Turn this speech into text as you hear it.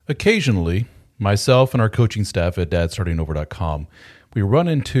Occasionally, myself and our coaching staff at dadstartingover.com, we run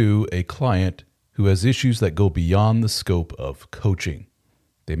into a client who has issues that go beyond the scope of coaching.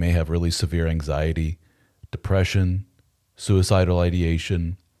 They may have really severe anxiety, depression, suicidal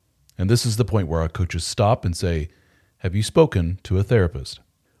ideation, and this is the point where our coaches stop and say, have you spoken to a therapist?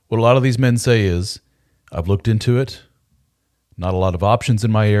 What a lot of these men say is, I've looked into it, not a lot of options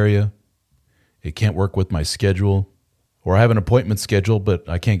in my area, it can't work with my schedule, or I have an appointment scheduled, but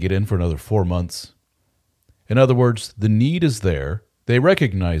I can't get in for another 4 months. In other words, the need is there. They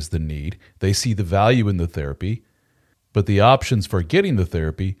recognize the need. They see the value in the therapy, but the options for getting the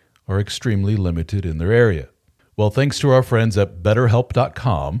therapy are extremely limited in their area. Well, thanks to our friends at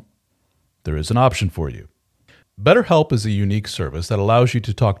BetterHelp.com, there is an option for you. BetterHelp is a unique service that allows you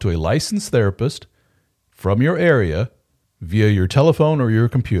to talk to a licensed therapist from your area via your telephone or your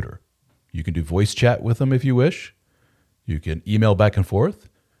computer. You can do voice chat with them if you wish. You can email back and forth.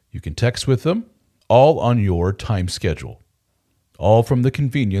 You can text with them, all on your time schedule, all from the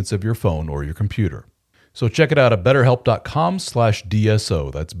convenience of your phone or your computer. So check it out at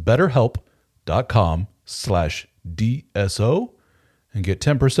betterhelp.com/DSO. That's betterhelp.com/DSO and get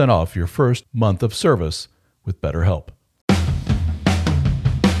 10% off your first month of service with BetterHelp.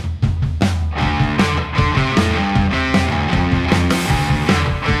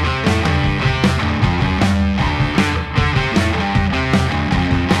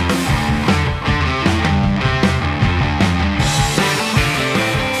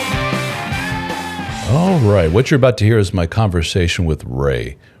 All right, what you're about to hear is my conversation with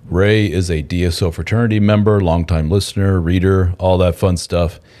Ray. Ray is a DSO fraternity member, longtime listener, reader, all that fun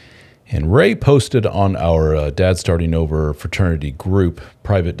stuff. And Ray posted on our Dad Starting Over fraternity group,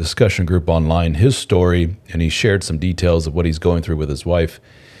 private discussion group online, his story, and he shared some details of what he's going through with his wife,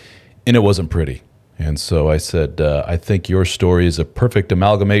 and it wasn't pretty. And so I said, I think your story is a perfect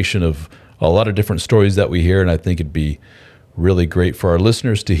amalgamation of a lot of different stories that we hear, and I think it'd be really great for our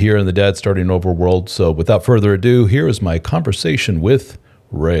listeners to hear in the Dad Starting Over world. So without further ado, here is my conversation with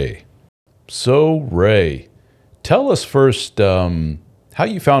Ray. So Ray, tell us first how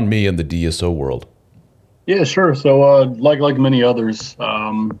you found me in the DSO world. Yeah, sure. So like many others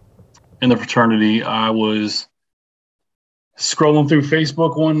in the fraternity, I was scrolling through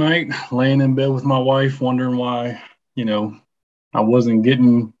Facebook one night, laying in bed with my wife, wondering why, I wasn't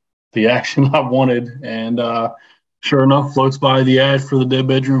getting the action I wanted. And sure enough, floats by the ad for the Dead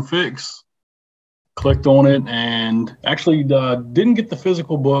Bedroom Fix. Clicked on it and actually didn't get the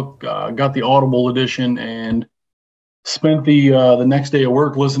physical book, got the Audible edition and spent the next day of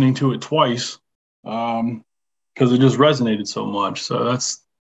work listening to it twice because it just resonated so much. So that's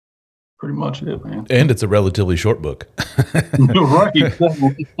pretty much it, man. And it's a relatively short book. Right.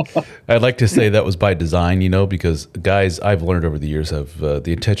 I'd like to say that was by design, because guys I've learned over the years have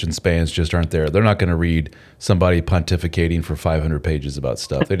the attention spans just aren't there. They're not going to read somebody pontificating for 500 pages about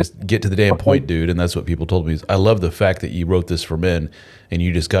stuff. They just get to the damn point, dude. And that's what people told me. I love the fact that you wrote this for men and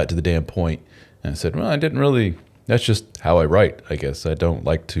you just got to the damn point. And I said, well, I didn't really. That's just how I write, I guess. I don't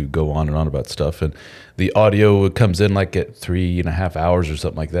like to go on and on about stuff. And the audio comes in like at 3.5 hours or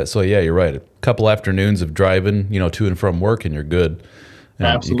something like that. So, yeah, you're right. A couple afternoons of driving, to and from work, and you're good. And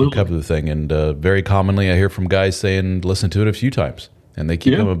absolutely. You can cover the thing. And very commonly I hear from guys saying, listen to it a few times. And they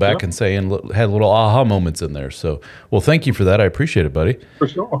keep coming back and saying, had little aha moments in there. So, well, thank you for that. I appreciate it, buddy. For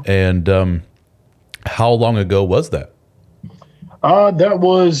sure. And how long ago was that? That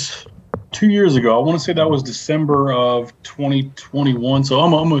was 2 years ago. I want to say that was December of 2021. So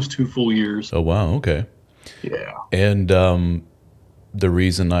I'm almost 2 full years. Oh, wow. Okay. Yeah. And the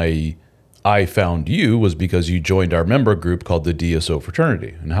reason I found you was because you joined our member group called the DSO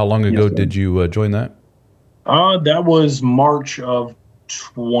Fraternity. And how long ago did you join that? That was March of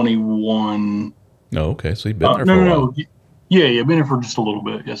 21. Oh, okay. So you've been there for a while. No. Yeah, been here for just a little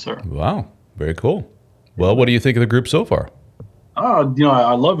bit. Yes, sir. Wow. Very cool. Well, what do you think of the group so far? I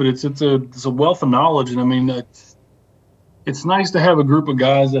love it. It's a wealth of knowledge, and I mean, it's nice to have a group of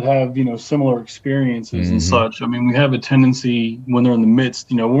guys that have similar experiences and such. I mean, we have a tendency when they're in the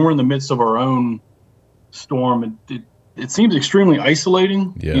midst, when we're in the midst of our own storm, it seems extremely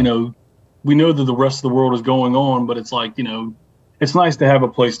isolating. Yeah. We know that the rest of the world is going on, but it's like it's nice to have a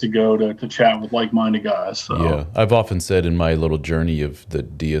place to go to chat with like-minded guys. So. Yeah, I've often said in my little journey of the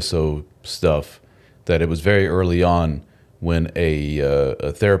DSO stuff that it was very early on when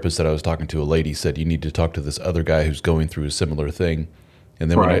a therapist that I was talking to, a lady, said, you need to talk to this other guy who's going through a similar thing. And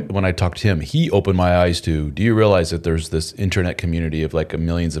then when I talked to him, he opened my eyes to, do you realize that there's this internet community of like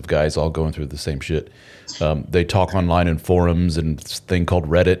millions of guys all going through the same shit? They talk online in forums and this thing called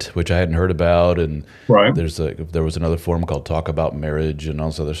Reddit, which I hadn't heard about. And there was another forum called Talk About Marriage and all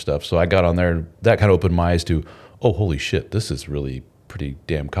this other stuff. So I got on there and that kind of opened my eyes to, oh, holy shit, this is really pretty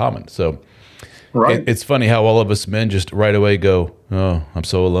damn common. So it's funny how all of us men just right away go, oh, I'm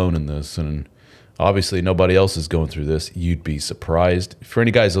so alone in this. And obviously, nobody else is going through this. You'd be surprised. For any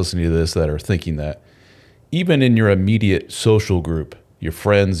guys listening to this that are thinking that, even in your immediate social group, your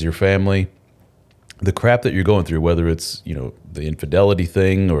friends, your family, the crap that you're going through, whether it's the infidelity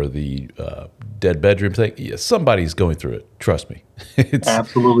thing or the dead bedroom thing, somebody's going through it. Trust me.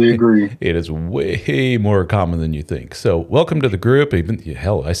 Absolutely agree. It is way more common than you think. So welcome to the group.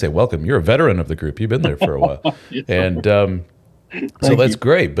 Hell, I say welcome. You're a veteran of the group. You've been there for a while. Yes, and so that's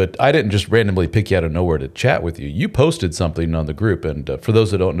great, but I didn't just randomly pick you out of nowhere to chat with you. You posted something on the group, and for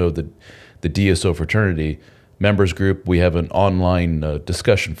those that don't know, the DSO fraternity members group, we have an online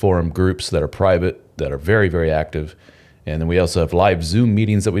discussion forum groups that are private, that are very, very active, and then we also have live Zoom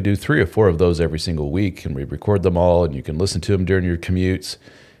meetings that we do 3 or 4 of those every single week, and we record them all, and you can listen to them during your commutes,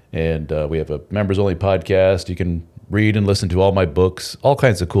 and we have a members-only podcast. You can read and listen to all my books, all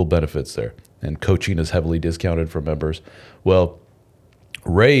kinds of cool benefits there, and coaching is heavily discounted for members. Well,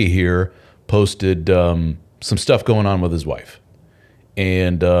 Ray here posted some stuff going on with his wife.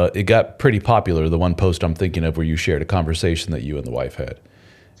 And it got pretty popular, the one post I'm thinking of where you shared a conversation that you and the wife had.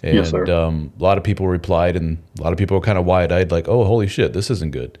 And yes, sir. A lot of people replied, and a lot of people were kind of wide-eyed, like, oh, holy shit, this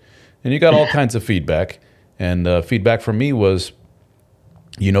isn't good. And you got all kinds of feedback. And feedback from me was,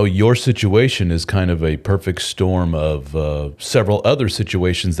 your situation is kind of a perfect storm of several other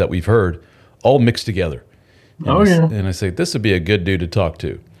situations that we've heard all mixed together. And I say, this would be a good dude to talk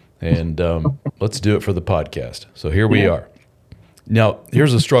to. And let's do it for the podcast. So here we are. Now,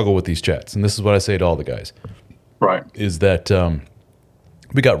 here's a struggle with these chats. And this is what I say to all the guys. Right. Is that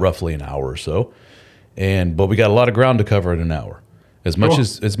we got roughly an hour or so. But we got a lot of ground to cover in an hour. As much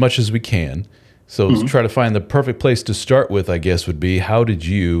as we can. So let's try to find the perfect place to start with, I guess, would be, how did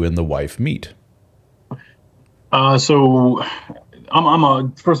you and the wife meet? So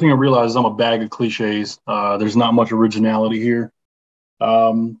first thing I realized is I'm a bag of cliches. There's not much originality here.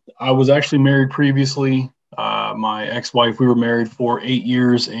 I was actually married previously. My ex-wife, we were married for 8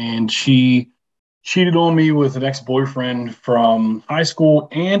 years, and she cheated on me with an ex-boyfriend from high school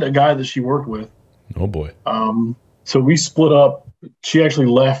and a guy that she worked with. Oh boy. So we split up. She actually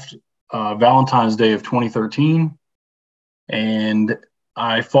left Valentine's Day of 2013, and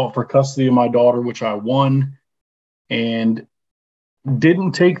I fought for custody of my daughter, which I won, and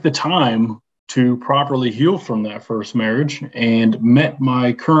didn't take the time to properly heal from that first marriage, and met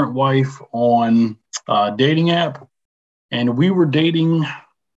my current wife on a dating app. And we were dating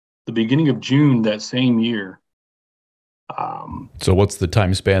the beginning of June that same year. So what's the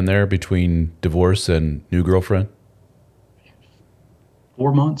time span there between divorce and new girlfriend?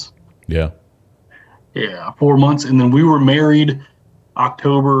 4 months. Yeah. Yeah, 4 months. And then we were married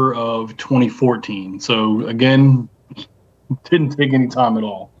October of 2014. So again, didn't take any time at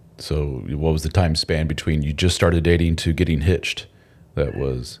all. So what was the time span between you just started dating to getting hitched? That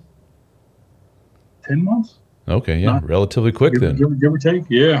was 10 months. Okay, yeah, relatively quick then. Give or take,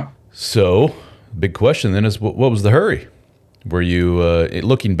 yeah. So, big question then is, what was the hurry? Were you,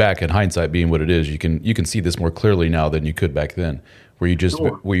 looking back in hindsight being what it is, you can see this more clearly now than you could back then. Were you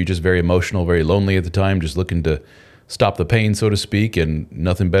just very emotional, very lonely at the time, just looking to stop the pain, so to speak, and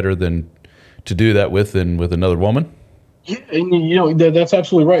nothing better than to do that with another woman? Yeah, and that's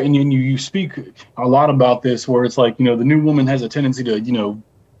absolutely right. And you speak a lot about this, where it's like, the new woman has a tendency to,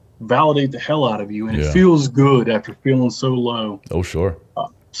 validate the hell out of you, and it feels good after feeling so low. Oh, sure.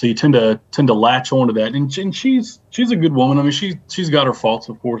 So you tend to latch onto that, and she's a good woman. I mean, she's got her faults,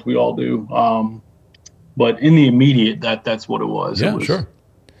 of course, we all do. But in the immediate, that's what it was. Yeah, sure.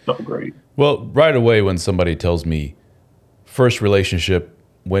 Felt great. Well, right away when somebody tells me first relationship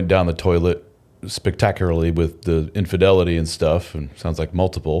went down the toilet spectacularly with the infidelity and stuff, and sounds like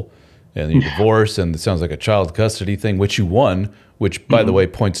multiple, and you divorce, and it sounds like a child custody thing, which you won, which, by the way,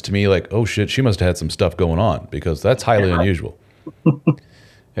 points to me like, oh shit, she must have had some stuff going on, because that's highly unusual.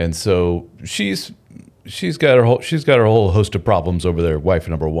 And so she's got her whole host of problems over there, wife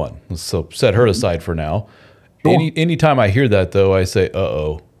number one. So set her aside for now. Sure. Anytime I hear that, though, I say,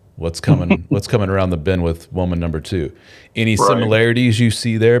 uh-oh, what's coming around the bend with woman number two? Any similarities you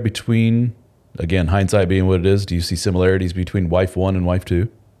see there between, again, hindsight being what it is, do you see similarities between wife one and wife two?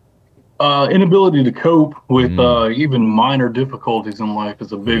 Inability to cope with even minor difficulties in life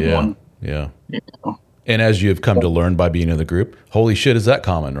is a big one. Yeah. And as you have come to learn by being in the group, holy shit, is that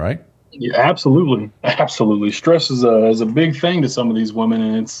common, right? Yeah, absolutely, absolutely. Stress is a big thing to some of these women,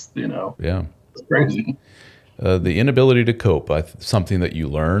 and Yeah. it's crazy. The inability to cope, something that you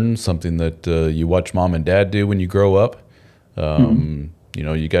learn, something that you watch mom and dad do when you grow up.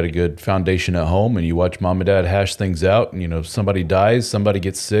 You got a good foundation at home, and you watch mom and dad hash things out. And somebody dies, somebody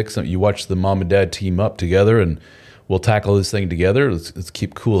gets sick. So you watch the mom and dad team up together, and we'll tackle this thing together. Let's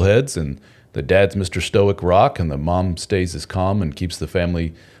keep cool heads. And the dad's Mr. Stoic Rock, and the mom stays as calm and keeps the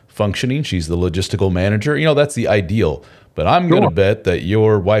family functioning. She's the logistical manager. That's the ideal. But I'm going to bet that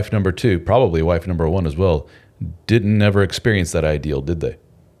your wife number two, probably wife number one as well, didn't ever experience that ideal, did they?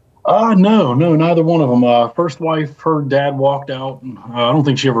 No, neither one of them. First wife, her dad walked out. I don't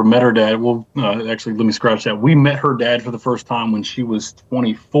think she ever met her dad. Well, actually, let me scratch that. We met her dad for the first time when she was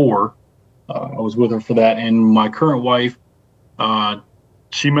 24. I was with her for that. And my current wife,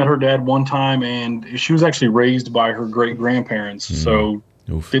 she met her dad one time, and she was actually raised by her great grandparents. So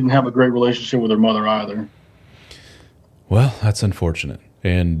didn't have a great relationship with her mother either. Well, that's unfortunate.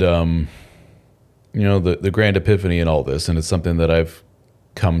 And, the grand epiphany in all this, and it's something that I've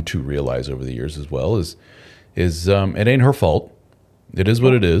come to realize over the years as well, is it ain't her fault. It is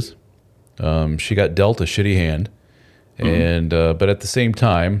what it is. She got dealt a shitty hand. And but at the same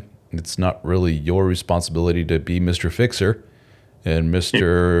time, it's not really your responsibility to be Mr. Fixer and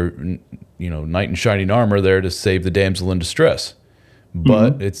Mr. Knight in shining armor there to save the damsel in distress.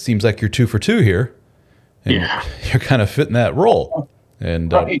 But it seems like you're 2 for 2 here. And you're kind of fitting that role.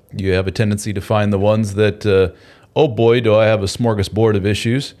 And you have a tendency to find the ones that, oh boy, do I have a smorgasbord of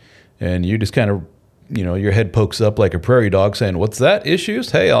issues. And you just kind of, your head pokes up like a prairie dog saying, what's that,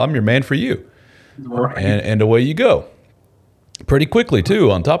 issues? Hey, I'm your man for you. Right. And away you go. Pretty quickly, too,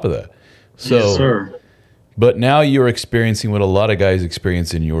 on top of that. So, yes, sir. But now you're experiencing what a lot of guys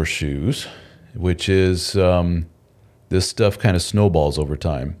experience in your shoes, which is this stuff kind of snowballs over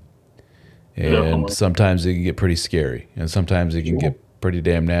time. And Definitely. sometimes it can get pretty scary, and sometimes it can get pretty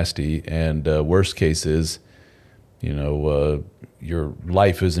damn nasty. And worst case is, your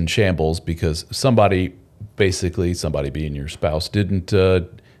life is in shambles because somebody being your spouse, didn't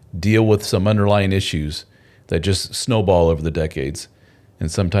deal with some underlying issues that just snowball over the decades.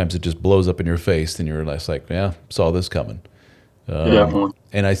 And sometimes it just blows up in your face, and you're less like, yeah, saw this coming. Definitely.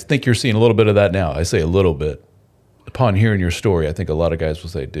 And I think you're seeing a little bit of that now. I say a little bit. Upon hearing your story, I think a lot of guys will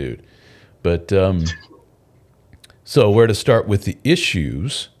say, dude. But so where to start with the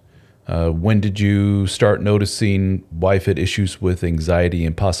issues? When did you start noticing wife had issues with anxiety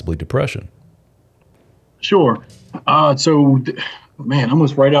and possibly depression? Sure.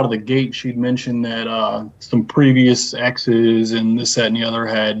 Almost right out of the gate, she'd mentioned that some previous exes and this, that, and the other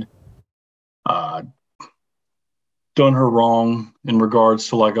had done her wrong in regards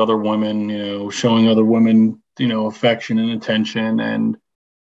to like other women, showing other women, affection and attention. And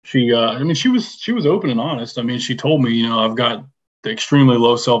she was open and honest. I mean, she told me, I've got extremely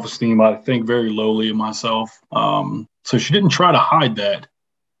low self-esteem. I think very lowly of myself. So she didn't try to hide that.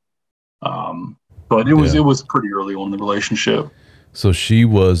 But it was pretty early on in the relationship. So she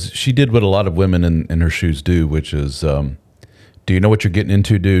did what a lot of women in her shoes do, which is, do you know what you're getting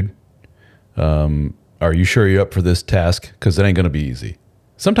into, dude? Are you sure you're up for this task? Because it ain't going to be easy.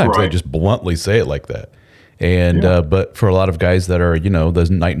 Sometimes they just bluntly say it like that. And but for a lot of guys that are, the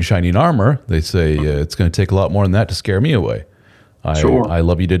knight in shining armor, they say it's going to take a lot more than that to scare me away. I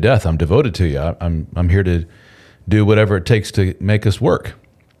love you to death. I'm devoted to you. I'm here to do whatever it takes to make us work.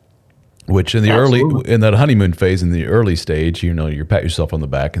 Which in that honeymoon phase, in the early stage, you pat yourself on the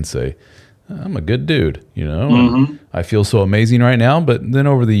back and say, I'm a good dude, and I feel so amazing right now. But then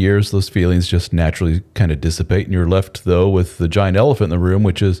over the years, those feelings just naturally kind of dissipate, and you're left though with the giant elephant in the room,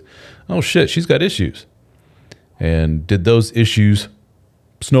 which is, oh shit, she's got issues. And did those issues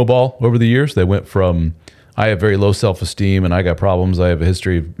snowball over the years? They went from, I have very low self-esteem and I got problems. I have a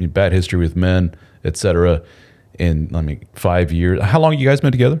bad history with men, etc. In 5 years. How long have you guys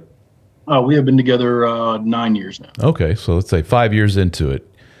been together? We have been together 9 years now. Okay, so let's say 5 years into it,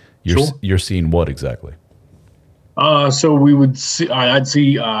 you're seeing what exactly? So we would see. I'd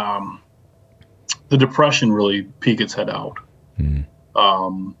see the depression really peek its head out.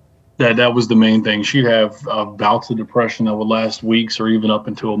 That was the main thing. She'd have bouts of depression that would last weeks or even up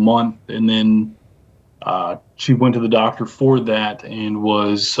into a month, and then she went to the doctor for that and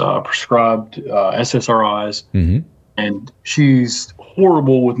was prescribed SSRIs. And she's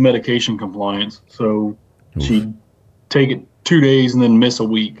horrible with medication compliance. So she'd take it 2 days and then miss a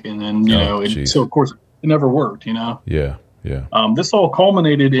week. And then, so of course it never worked, Yeah. This all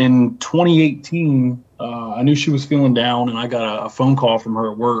culminated in 2018. I knew she was feeling down and I got a phone call from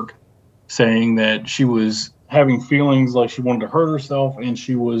her at work saying that she was having feelings like she wanted to hurt herself, and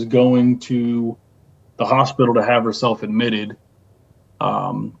she was going to the hospital to have herself admitted.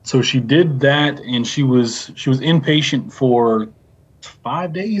 So she did that, and she was inpatient for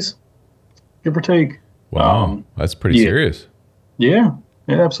 5 days, give or take. Wow, that's pretty serious. Yeah,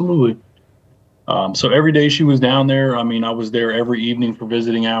 absolutely. So every day she was down there. I mean, I was there every evening for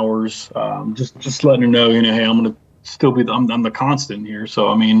visiting hours, just letting her know, hey, I'm going to still be, I'm the constant here. So,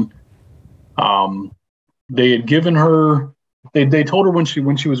 I mean, they had given her, they told her when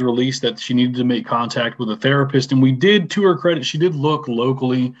she was released that she needed to make contact with a therapist. And we did, to her credit, she did look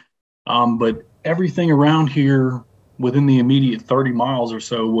locally, but everything around here within the immediate 30 miles or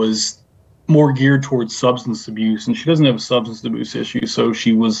so was more geared towards substance abuse. And she doesn't have a substance abuse issue. So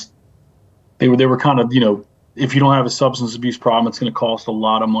they were kind of, if you don't have a substance abuse problem, it's going to cost a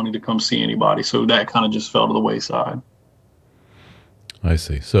lot of money to come see anybody. So that kind of just fell to the wayside. I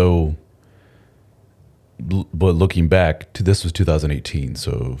see. So, but looking back to this was 2018,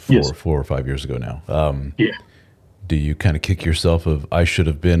 so Yes. 4 or 5 years ago now. Yeah. Do you kind of kick yourself of I should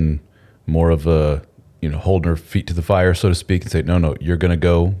have been more of a holding her feet to the fire, so to speak, and say no, you're going to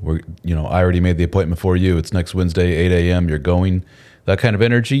go. I already made the appointment for you. It's next Wednesday, 8 a.m. You're going. That kind of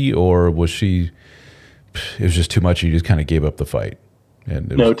energy, or was it was just too much, you just kind of gave up the fight?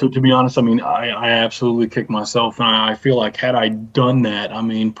 No, to be honest, I mean, I absolutely kicked myself. And I feel like had I done that, I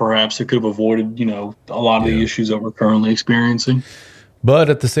mean, perhaps it could have avoided, a lot of the issues that we're currently experiencing.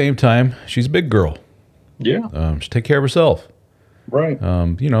 But at the same time, she's a big girl. Yeah. She take care of herself. Right.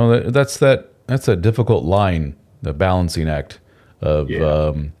 That's a difficult line, the balancing act of,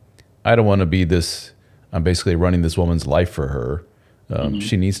 I don't want to be this, I'm basically running this woman's life for her.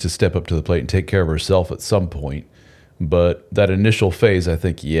 She needs to step up to the plate and take care of herself at some point. But that initial phase, I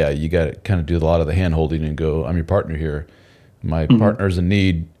think, you got to kind of do a lot of the hand holding and go, I'm your partner here. My partner's in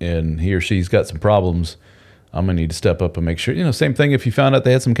need and he or she's got some problems. I'm going to need to step up and make sure, same thing if you found out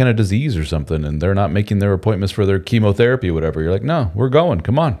they had some kind of disease or something and they're not making their appointments for their chemotherapy or whatever. You're like, no, we're going.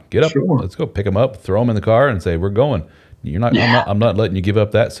 Come on, get up. Sure. Let's go pick them up, throw them in the car and say, we're going. I'm not letting you give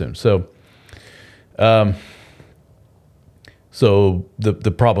up that soon. So, So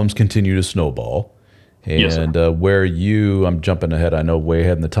the problems continue to snowball, and where I'm jumping ahead. I know way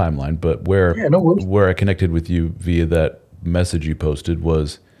ahead in the timeline, but where I connected with you via that message you posted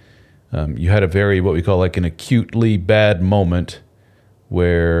was you had a very what we call like an acutely bad moment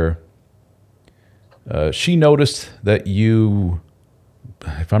where she noticed that you,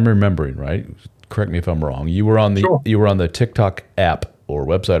 if I'm remembering right, correct me if I'm wrong. You were on the TikTok app or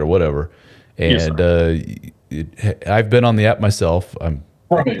website or whatever, and. I've been on the app myself.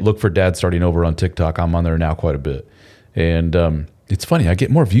 Look for Dad Starting Over on TikTok. I'm on there now quite a bit. And it's funny. I get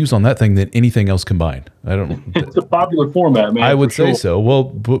more views on that thing than anything else combined. It's a popular format, man. I would say so. Well,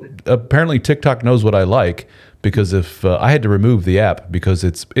 but apparently TikTok knows what I like because if I had to remove the app because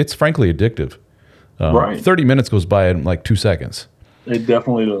it's frankly addictive. 30 minutes goes by in like 2 seconds. It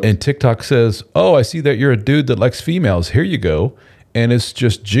definitely does. And TikTok says, oh, I see that you're a dude that likes females. Here you go. And it's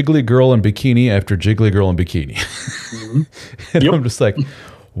just jiggly girl in bikini after jiggly girl in bikini. And I'm just like,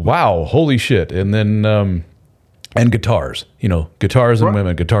 wow, holy shit. And then, and guitars, guitars and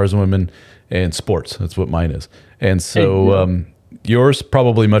women and sports. That's what mine is. And so yours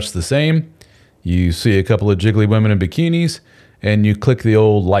probably much the same. You see a couple of jiggly women in bikinis and you click the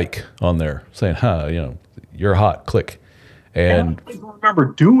old like on there saying, you're hot, click. And I don't remember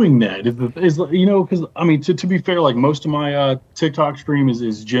doing that. Because I mean, to be fair, like most of my TikTok stream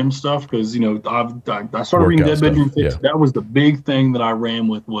is gym stuff. Because I started reading Dead Bedroom Fix. That was the big thing that I ran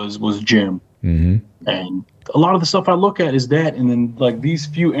with was gym. Mm-hmm. And a lot of the stuff I look at is that, and then like these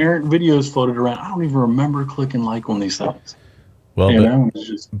few errant videos floated around. I don't even remember clicking like on these things. Well,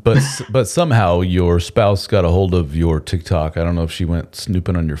 but somehow your spouse got a hold of your TikTok. I don't know if she went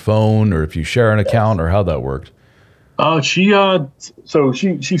snooping on your phone or if you share an account or how that worked. She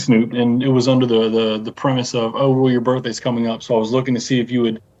snooped, and it was under the premise of, your birthday's coming up. So I was looking to see if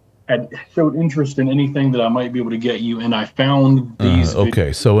you had showed interest in anything that I might be able to get you, and I found these.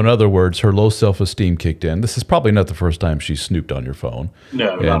 Okay, so in other words, her low self-esteem kicked in. This is probably not the first time she snooped on your phone.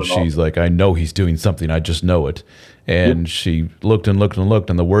 No, and not at she's all. like, I know he's doing something. I just know it. And she looked and looked and looked,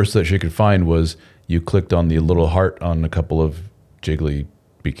 and the worst that she could find was you clicked on the little heart on a couple of jiggly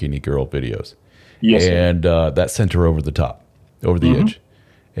bikini girl videos. Yes, and that sent her over the top, over the edge,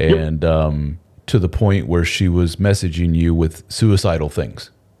 and to the point where she was messaging you with suicidal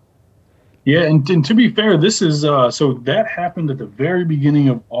things. Yeah, and to be fair, this is so that happened at the very beginning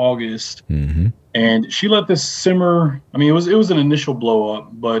of August, and she let this simmer. I mean, it was an initial blow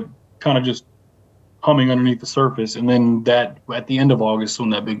up, but kind of just humming underneath the surface. And then that at the end of August when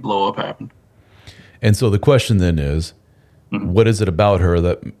that big blow up happened. And so the question then is, what is it about her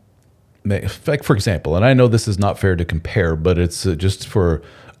that, like, for example, and I know this is not fair to compare, but it's just for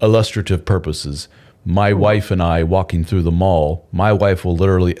illustrative purposes. My wife and I walking through the mall, my wife will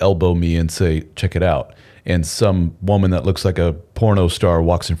literally elbow me and say, check it out. And some woman that looks like a porno star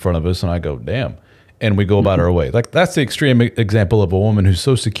walks in front of us and I go, damn. And we go about our way. Like, that's the extreme example of a woman who's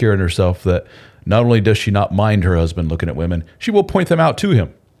so secure in herself that not only does she not mind her husband looking at women, she will point them out to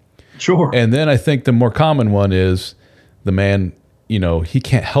him. Sure. And then I think the more common one is the man, he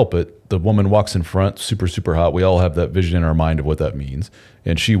can't help it. The woman walks in front, super, super hot. We all have that vision in our mind of what that means.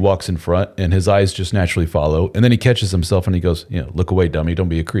 And she walks in front and his eyes just naturally follow. And then he catches himself and he goes, look away, dummy. Don't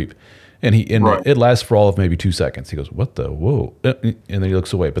be a creep. And it lasts for all of maybe 2 seconds. He goes, what the, whoa. And then he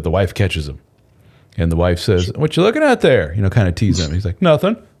looks away, but the wife catches him. And the wife says, what you looking at there? Kind of tease him. He's like,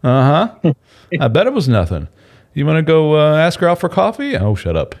 nothing. Uh-huh. I bet it was nothing. You want to go ask her out for coffee? Oh,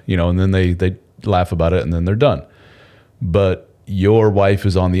 shut up. And then they laugh about it and then they're done. But your wife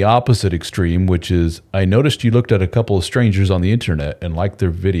is on the opposite extreme, which is, I noticed you looked at a couple of strangers on the internet and liked their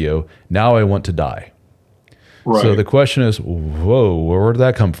video. Now I want to die. Right. So the question is, whoa, where did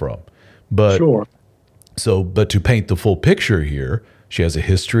that come from? But sure. But to paint the full picture here, she has a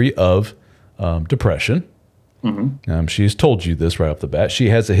history of depression. Mm-hmm. She's told you this right off the bat. She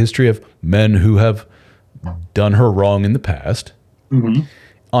has a history of men who have done her wrong in the past. Mm-hmm.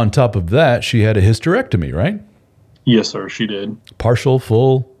 On top of that, she had a hysterectomy, right? Yes, sir, she did. Partial,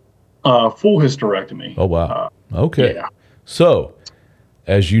 full? Full hysterectomy. Oh, wow. Okay. Yeah. So,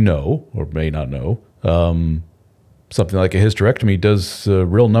 as you know, or may not know, something like a hysterectomy does a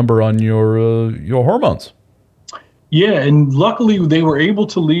real number on your hormones. Yeah, and luckily they were able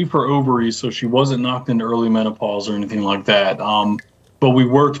to leave her ovaries, so she wasn't knocked into early menopause or anything like that. But we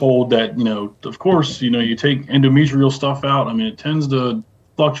were told that, of course, you take endometrial stuff out. I mean, it tends to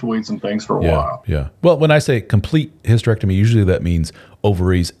fluctuate some things for a while. Yeah. Well, when I say complete hysterectomy, usually that means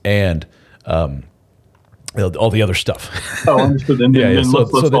ovaries and all the other stuff. Oh, understood. So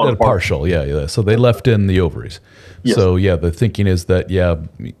they did a partial. Yeah. So they left in the ovaries. Yes. So the thinking is that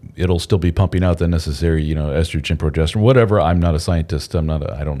it'll still be pumping out the necessary estrogen, progesterone, whatever. I'm not a scientist. I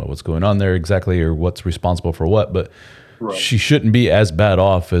don't know what's going on there exactly or what's responsible for what, but she shouldn't be as bad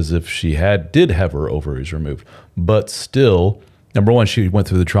off as if she did have her ovaries removed. But still, number one, she went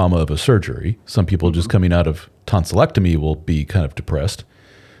through the trauma of a surgery. Some people just coming out of tonsillectomy will be kind of depressed.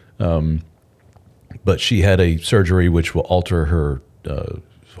 But she had a surgery which will alter her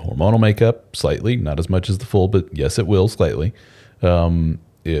hormonal makeup slightly, not as much as the full, but yes, it will slightly.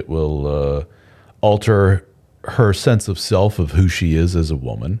 It will alter her sense of self, of who she is as a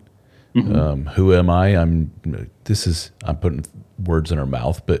woman. Mm-hmm. Who am I? I'm putting words in her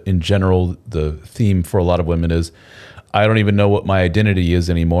mouth, but in general, the theme for a lot of women is, I don't even know what my identity is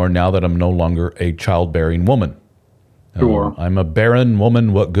anymore now that I'm no longer a childbearing woman. Sure. I'm a barren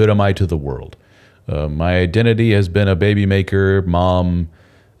woman. What good am I to the world? My identity has been a baby maker, mom,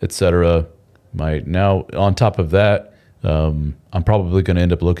 etc. Now, on top of that, I'm probably going to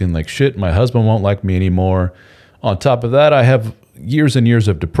end up looking like shit. My husband won't like me anymore. On top of that, I have years and years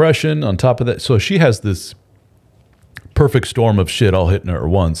of depression. On top of that, so she has this perfect storm of shit all hitting her at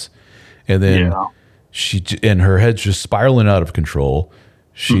once, and then her head's just spiraling out of control.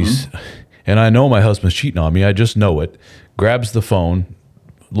 And I know my husband's cheating on me. I just know it. Grabs the phone.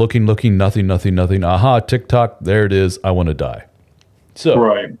 Looking, nothing. Aha, TikTok, there it is. I want to die.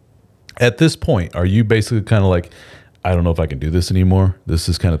 So, at this point, are you basically kind of like, I don't know if I can do this anymore? This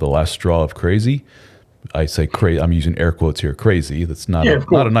is kind of the last straw of crazy. I say crazy. I'm using air quotes here. Crazy. That's not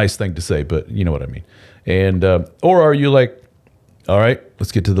a nice thing to say, but you know what I mean. And or are you like, all right,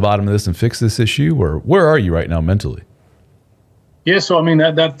 let's get to the bottom of this and fix this issue? Or where are you right now mentally? Yeah. So I mean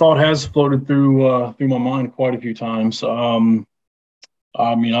that thought has floated through my mind quite a few times.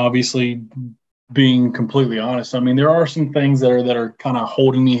 I mean, obviously, being completely honest, I mean, there are some things that are kind of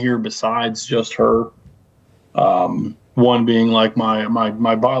holding me here besides just her. One being like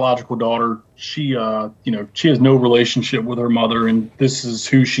my biological daughter. She she has no relationship with her mother, and this is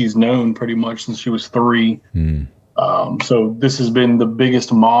who she's known pretty much since she was 3. So this has been the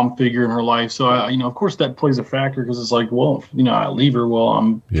biggest mom figure in her life. So of course that plays a factor because it's like, well, I leave her, well,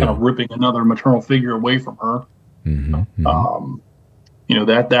 I'm kind of ripping another maternal figure away from her.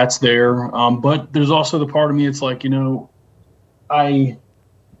 That's there. But there's also the part of me, it's like, of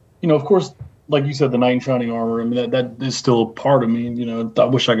course, like you said, the knight in shining armor, I mean, that is still a part of me. I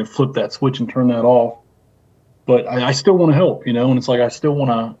wish I could flip that switch and turn that off. But I still want to help, and it's like I still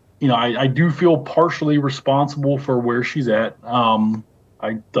want to, I do feel partially responsible for where she's at.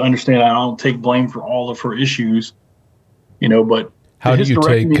 I understand I don't take blame for all of her issues, but How the do you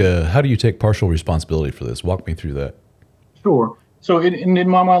take hysterectomy, how do you take partial responsibility for this? Walk me through that. sure. So in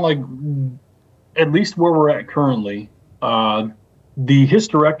my mind, like at least where we're at currently, uh, the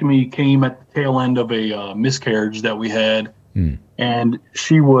hysterectomy came at the tail end of a miscarriage that we had, Hmm. and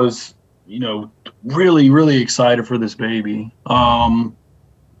she was, really, really excited for this baby.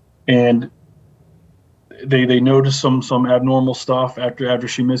 And they noticed some abnormal stuff after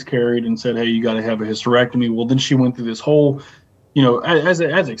she miscarried and said, "Hey, you got to have a hysterectomy." Well, then she went through this whole, as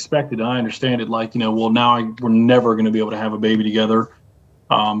expected. I understand it. Like, well, now we're never going to be able to have a baby together.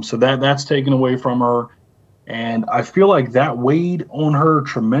 So that's taken away from her, and I feel like that weighed on her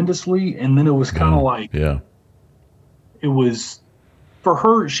tremendously. And then it was kind Yeah. of like Yeah. it was for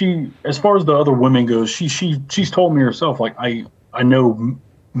her. She, as far as the other women goes, she's told me herself, like, I know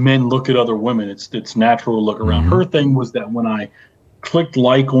men look at other women. It's natural to look around. Hmm. Her thing was that when I clicked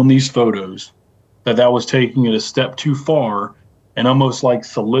like on these photos, that was taking it a step too far and almost like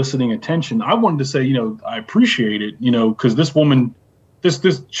soliciting attention. I wanted to say, I appreciate it, because this woman, this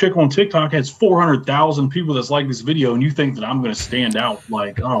chick on TikTok has 400,000 people that's like this video, and you think that I'm going to stand out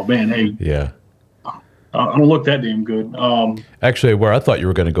like, oh man, hey, Yeah. I don't look that damn good. Actually, where I thought you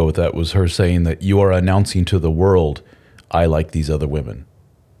were going to go with that was her saying that you are announcing to the world, I like these other women.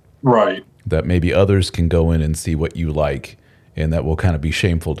 Right. That maybe others can go in and see what you like, and that will kind of be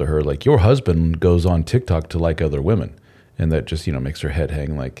shameful to her. Like, your husband goes on TikTok to like other women, and that just, makes her head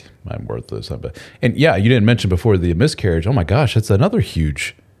hang like, I'm worthless. And yeah, you didn't mention before the miscarriage. Oh my gosh, that's another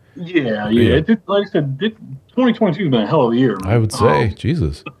huge, Yeah. yeah, Like I said, 2022 has been a hell of a year, I man. would say,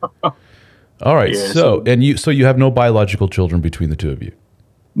 Jesus. All right, Yeah. so, So and you have no biological children between the two of you.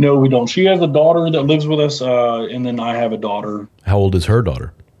 no, we don't. She has a daughter that lives with us, and then I have a daughter. How old is her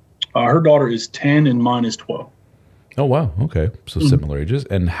daughter? Her daughter is 10 and mine is 12. Oh, wow. Okay. So similar ages.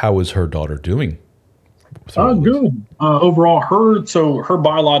 And how is her daughter doing through all this? Good. Overall, her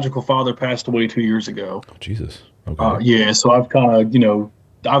biological father passed away 2 years ago. Oh, Jesus. Okay. Yeah, so I've kind of,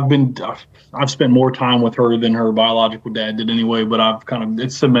 I've spent more time with her than her biological dad did anyway, but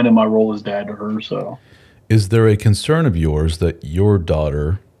it's cemented my role as dad to her. So Is there a concern of yours that your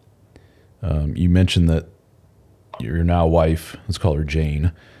daughter, you mentioned that your now wife, let's call her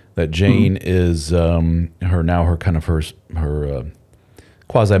Jane, that Jane is her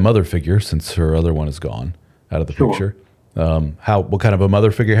quasi mother figure since her other one is gone out of the Sure. picture. What kind of a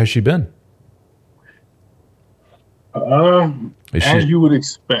mother figure has she been? Is as she, you would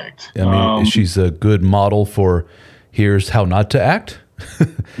expect. I mean, she's a good model for here's how not to act.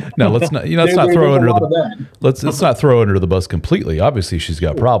 Now let's not, let's not throw there's a under lot of the that. let's not throw under the bus completely. Obviously, she's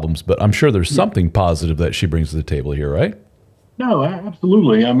got problems, but I'm sure there's something positive that she brings to the table here, right? No,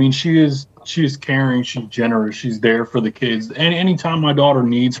 absolutely. I mean, she is caring, she's generous, she's there for the kids. And anytime my daughter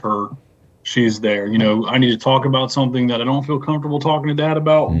needs her, she's there. I need to talk about something that I don't feel comfortable talking to dad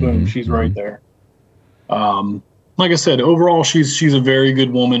about. Boom, she's right there. Like I said, overall, she's a very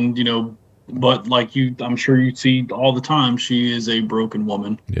good woman. But like I'm sure you see all the time, she is a broken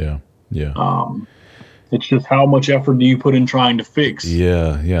woman. Yeah, yeah. It's just how much effort do you put in trying to fix?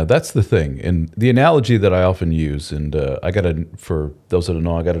 Yeah, that's the thing. And the analogy that I often use, and for those that don't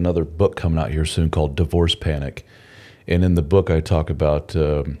know, I got another book coming out here soon called Divorce Panic. And in the book, I talk about,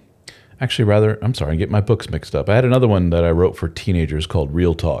 I'm sorry, I get my books mixed up. I had another one that I wrote for teenagers called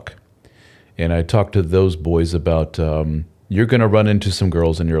Real Talk. And I talked to those boys about, you're going to run into some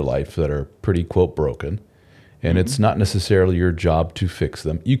girls in your life that are pretty, quote, broken. And it's not necessarily your job to fix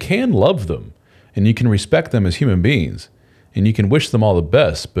them. You can love them. And you can respect them as human beings, and you can wish them all the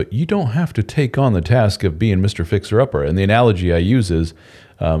best, but you don't have to take on the task of being Mr. Fixer-Upper. And the analogy I use is,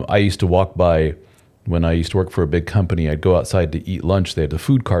 I used to walk by, when I used to work for a big company, I'd go outside to eat lunch. They had the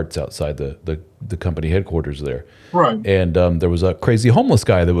food carts outside the company headquarters there. Right. And there was a crazy homeless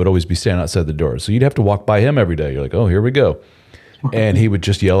guy that would always be standing outside the door. So you'd have to walk by him every day. You're like, oh, here we go. And he would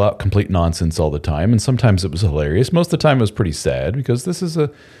just yell out complete nonsense all the time. And sometimes it was hilarious. Most of the time it was pretty sad because this is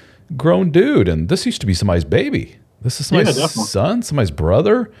a grown dude, and this used to be somebody's baby. This is somebody's son, somebody's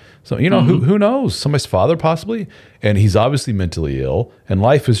brother. So, who knows? Somebody's father, possibly. And he's obviously mentally ill, and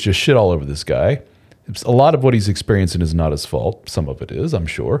life is just shit all over this guy. A lot of what he's experiencing is not his fault. Some of it is, I'm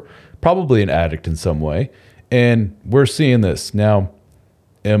sure. Probably an addict in some way. And we're seeing this now.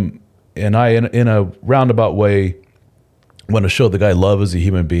 And I, in a roundabout way, want to show the guy love as a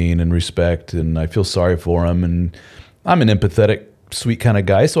human being and respect, and I feel sorry for him. And I'm an empathetic, sweet kind of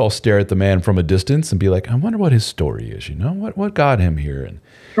guy, so I'll stare at the man from a distance and be like, I wonder what his story is, what got him here, and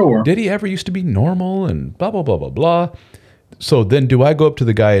Sure. did he ever used to be normal, and blah, blah, blah, blah, blah. So then do I go up to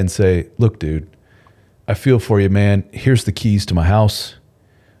the guy and say, look, dude, I feel for you, man. Here's the keys to my house.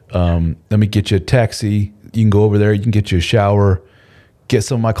 Let me get you a taxi. You can go over there. You can get you a shower, get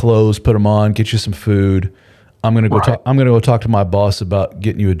some of my clothes, put them on, get you some food. I'm gonna go talk to my boss about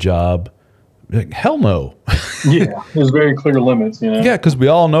getting you a job. Like, hell no. Yeah, there's very clear limits, you know. Yeah, because we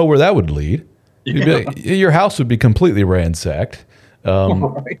all know where that would lead. Yeah. Your house would be completely ransacked.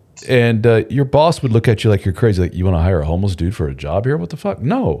 Right. And your boss would look at you like you're crazy. Like, you want to hire a homeless dude for a job here? What the fuck?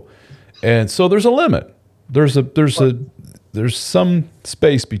 No. And so there's a limit. There's some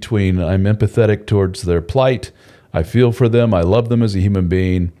space between I'm empathetic towards their plight. I feel for them. I love them as a human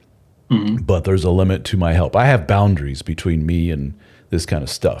being. Mm-hmm. But there's a limit to my help. I have boundaries between me and this kind of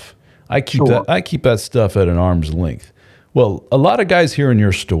stuff. I keep that stuff at an arm's length. Well, a lot of guys hearing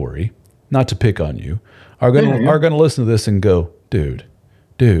your story, not to pick on you, are gonna listen to this and go, dude.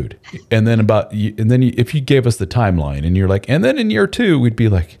 And then if you gave us the timeline and you're like, and then in year 2, we'd be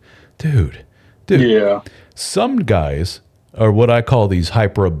like, dude. Yeah. Some guys are what I call these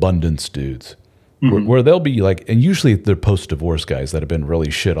hyperabundance dudes. Where they'll be like, and usually they're post-divorce guys that have been really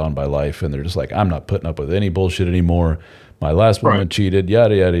shit on by life, and they're just like, I'm not putting up with any bullshit anymore. My last woman cheated,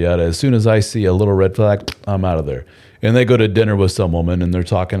 yada, yada, yada. As soon as I see a little red flag, I'm out of there. And they go to dinner with some woman, and they're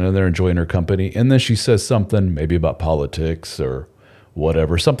talking, and they're enjoying her company, and then she says something maybe about politics or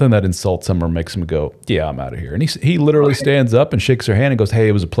whatever, something that insults him or makes him go, yeah, I'm out of here. And he literally stands up and shakes her hand and goes, hey,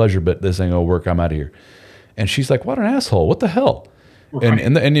 it was a pleasure, but this ain't gonna work. I'm out of here. And she's like, what an asshole. What the hell? Right.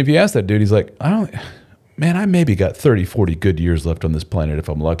 And if you ask that dude, he's like, I maybe got 30, 40 good years left on this planet if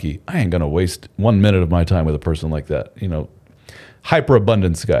I'm lucky. I ain't going to waste 1 minute of my time with a person like that. You know,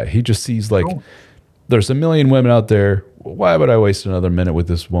 hyperabundance guy. He just sees like, there's a million women out there. Why would I waste another minute with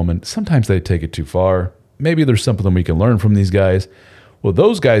this woman? Sometimes they take it too far. Maybe there's something we can learn from these guys. Well,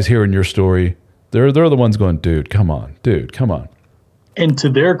 those guys hearing your story, they're the ones going, dude, come on. And to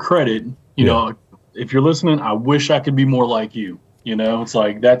their credit, you know, if you're listening, I wish I could be more like you. You know, it's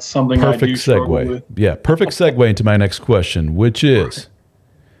like that's something I do struggle with. Yeah, perfect segue into my next question, which is,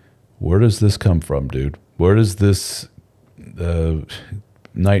 where does this come from, dude? Where does this knight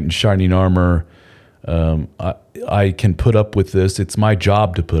in shining armor, I can put up with this. It's my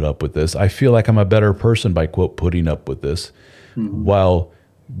job to put up with this. I feel like I'm a better person by, quote, putting up with this. Mm-hmm. While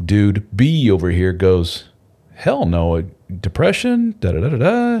dude B over here goes, hell no, depression,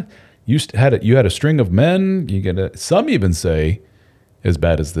 da-da-da-da-da. You had a string of men. Some even say, as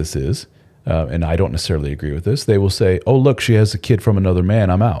bad as this is, and I don't necessarily agree with this, they will say, oh, look, she has a kid from another man.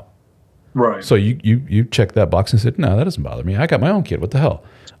 I'm out. Right. So you checked that box and said, no, that doesn't bother me. I got my own kid. What the hell?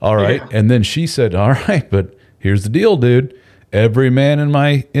 All right. Yeah. And then she said, all right, but here's the deal, dude. Every man in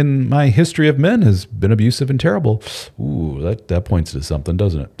my history of men has been abusive and terrible. Ooh, that points to something,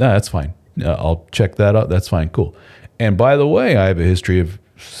 doesn't it? Nah, that's fine. I'll check that out. That's fine. Cool. And by the way, I have a history of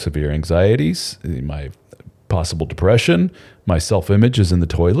severe anxieties, my possible depression, my self-image is in the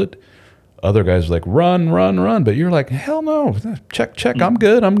toilet. Other guys are like, run. But you're like, hell no, check. I'm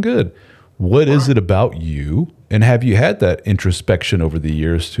good. What is it about you? And have you had that introspection over the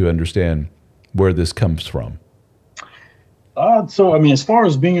years to understand where this comes from? So, I mean, as far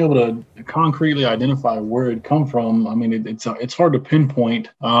as being able to concretely identify where it come from, I mean, it's hard to pinpoint.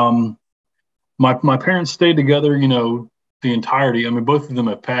 My parents stayed together, you know, the entirety. I mean, both of them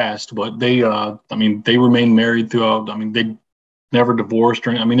have passed, but they remained married throughout. I mean, they never divorced.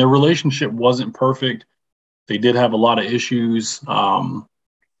 I mean, their relationship wasn't perfect. They did have a lot of issues,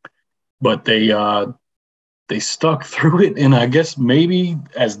 but they stuck through it. And I guess maybe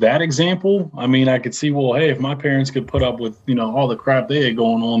as that example, I mean, I could see, well, hey, if my parents could put up with, you know, all the crap they had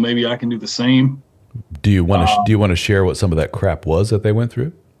going on, maybe I can do the same. Do you want to share what some of that crap was that they went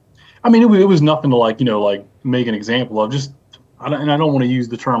through? I mean, it was nothing to like make an example of. I don't want to use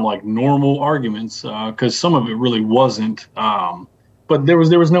the term like normal arguments because some of it really wasn't. But there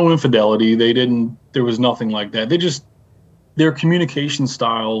was no infidelity. There was nothing like that. Their communication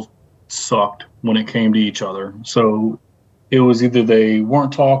style sucked when it came to each other. So it was either they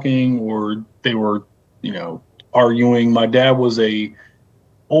weren't talking or they were, you know, arguing. My dad was a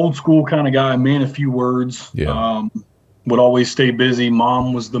old school kind of guy, man, a few words. Yeah. Would always stay busy.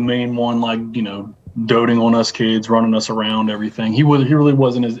 Mom was the main one, like, you know, doting on us kids, running us around, everything. He really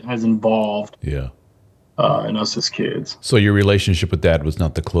wasn't as involved. Yeah. In us as kids. So your relationship with dad was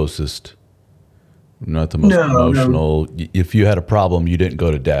not the closest, not the most emotional. No. If you had a problem, you didn't go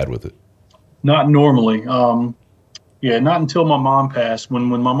to dad with it. Not normally. Not until my mom passed. When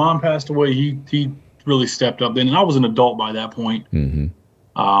my mom passed away, he really stepped up then, and I was an adult by that point.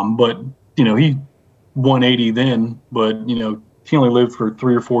 Mm-hmm. But you know, he 180 then, but you know, he only lived for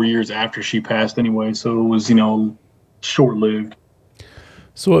 3 or 4 years after she passed anyway, so it was, you know, short-lived.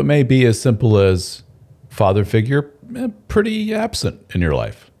 So it may be as simple as father figure pretty absent in your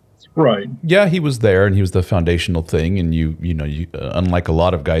life. Right. Yeah, he was there and he was the foundational thing. And you unlike a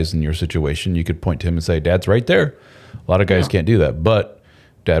lot of guys in your situation, you could point to him and say, Dad's right there. A lot of guys can't do that, but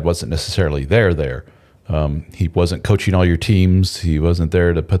Dad wasn't necessarily there. He wasn't coaching all your teams. He wasn't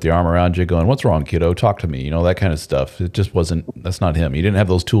there to put the arm around you going, what's wrong, kiddo? Talk to me. That kind of stuff. It just wasn't, that's not him. He didn't have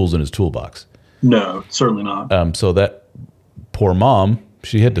those tools in his toolbox. No, certainly not. So that poor mom,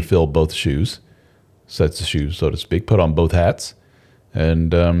 she had to fill both sets of shoes, so to speak, put on both hats.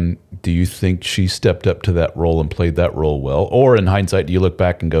 And do you think she stepped up to that role and played that role well? Or in hindsight, do you look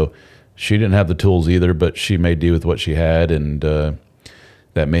back and go, she didn't have the tools either, but she made do with what she had, and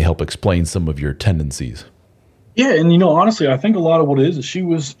that may help explain some of your tendencies? Yeah, and honestly, I think a lot of what it is she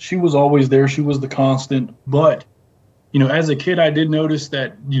was always there. She was the constant. But as a kid, I did notice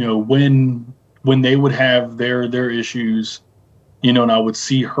that when they would have their issues, and I would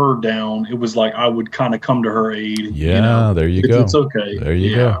see her down, it was like I would kind of come to her aid. Yeah, there you go. It's okay. There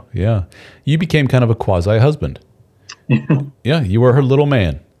you go. Yeah, you became kind of a quasi husband. Yeah, you were her little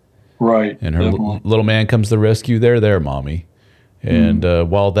man. Right. And her little man comes to the rescue. There, mommy. And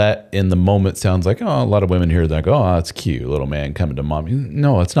while that in the moment sounds like, a lot of women hear that go, that's cute, little man coming to mommy.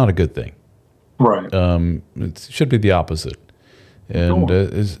 No, it's not a good thing. Right. It should be the opposite.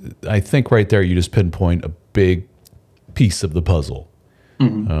 And I think right there you just pinpoint a big piece of the puzzle.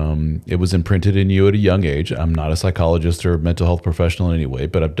 It was imprinted in you at a young age. I'm not a psychologist or mental health professional in any way,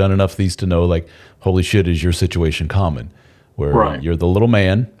 but I've done enough of these to know, like, holy shit, is your situation common? Where you're the little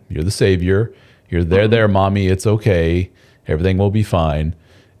man, you're the savior, you're there, mommy, it's okay. Everything will be fine.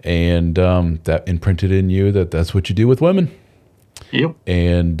 And that imprinted in you that's what you do with women. Yep.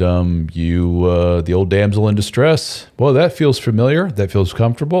 And the old damsel in distress, well, that feels familiar. That feels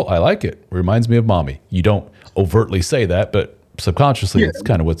comfortable. I like it. Reminds me of mommy. You don't overtly say that, but subconsciously it's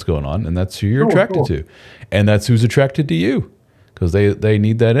kind of what's going on. And that's who you're attracted to. And that's who's attracted to you, because they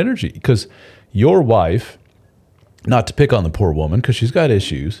need that energy. Because your wife, not to pick on the poor woman, because she's got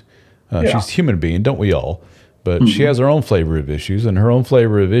issues. She's a human being, don't we all? But she has her own flavor of issues, and her own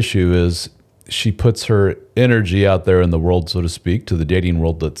flavor of issue is she puts her energy out there in the world, so to speak, to the dating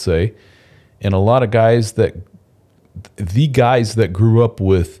world, let's say. And a lot of guys that grew up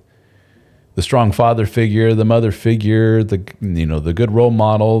with the strong father figure, the mother figure, the good role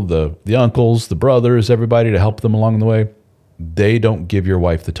model, the uncles, the brothers, everybody to help them along the way, they don't give your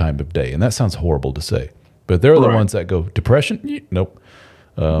wife the time of day. And that sounds horrible to say, but they're the ones that go, depression? Nope.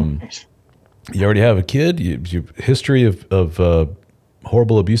 You already have a kid, you history of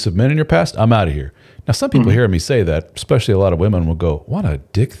horrible abusive men in your past, I'm out of here. Now, some people hear me say that, especially a lot of women will go, what a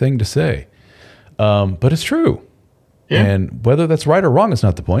dick thing to say. But it's true. Yeah. And whether that's right or wrong is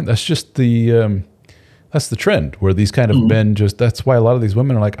not the point. That's just that's the trend where these kind of men that's why a lot of these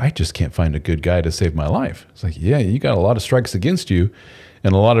women are like, I just can't find a good guy to save my life. It's like, yeah, you got a lot of strikes against you.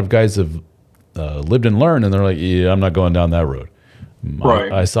 And a lot of guys have lived and learned, and they're like, yeah, I'm not going down that road.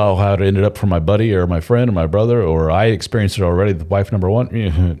 I saw how it ended up for my buddy or my friend or my brother, or I experienced it already, the wife number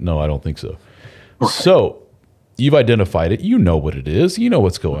one. No, I don't think so. Right. So you've identified it. You know what it is. You know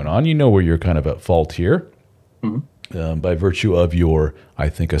what's going on. You know where you're kind of at fault here. By virtue of your, I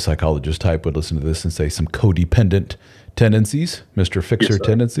think a psychologist type would listen to this and say, some codependent tendencies, Mr. Fixer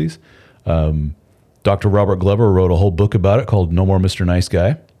tendencies. Dr. Robert Glover wrote a whole book about it called No More Mr. Nice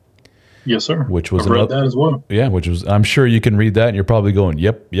Guy. Yes, sir. Which was I've read that as well. Yeah, I'm sure you can read that and you're probably going,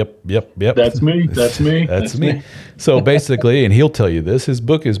 yep. That's me. That's me. That's me. So basically, and he'll tell you this, his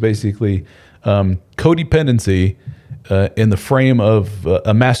book is basically codependency in the frame of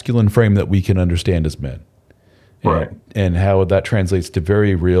a masculine frame that we can understand as men. Right. And how that translates to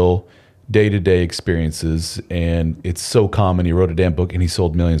very real day-to-day experiences. And it's so common. He wrote a damn book and he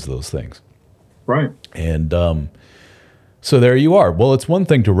sold millions of those things. Right. And so there you are. Well, it's one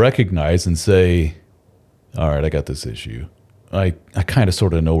thing to recognize and say, all right, I got this issue. I kind of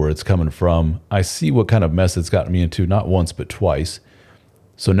sort of know where it's coming from. I see what kind of mess it's gotten me into, not once, but twice.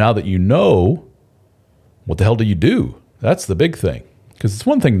 So now that you know, what the hell do you do? That's the big thing. Because it's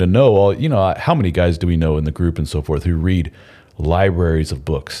one thing to know, how many guys do we know in the group and so forth who read libraries of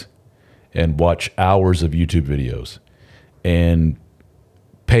books and watch hours of YouTube videos and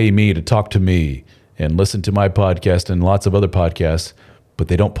pay me to talk to me and listen to my podcast and lots of other podcasts, but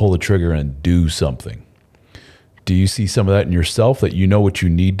they don't pull the trigger and do something. Do you see some of that in yourself, that you know what you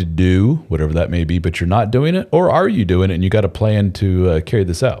need to do, whatever that may be, but you're not doing it? Or are you doing it and you got a plan to carry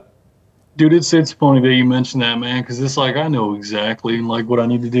this out? Dude, it's funny that you mentioned that, man, because it's like I know exactly like what I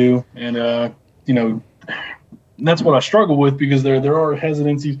need to do. And, that's what I struggle with, because there are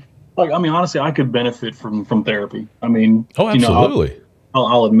hesitancies. Like, I mean, honestly, I could benefit from therapy. I mean, absolutely.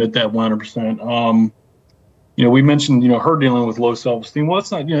 I'll admit that 100%. we mentioned, her dealing with low self-esteem. Well,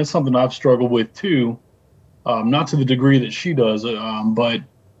 it's not, it's something I've struggled with too. Not to the degree that she does, but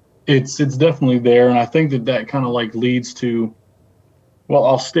it's definitely there. And I think that kind of like leads to, well,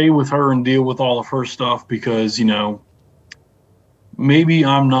 I'll stay with her and deal with all of her stuff because, maybe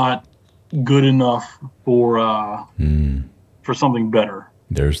I'm not good enough for something better.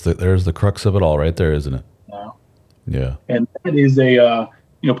 There's the crux of it all right there, isn't it? Yeah. And that is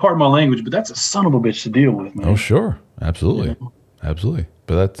part of my language, but that's a son of a bitch to deal with, man. Oh, sure. Absolutely. Absolutely.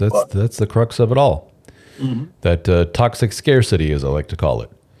 But that's the crux of it all. Mm-hmm. That toxic scarcity, as I like to call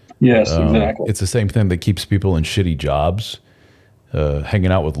it. Yes, exactly. It's the same thing that keeps people in shitty jobs,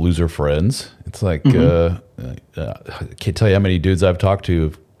 hanging out with loser friends. It's like, I can't tell you how many dudes I've talked to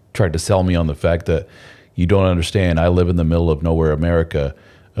have tried to sell me on the fact that you don't understand. I live in the middle of nowhere, America.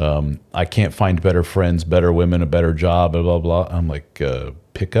 I can't find better friends, better women, a better job, blah, blah, blah. I'm like,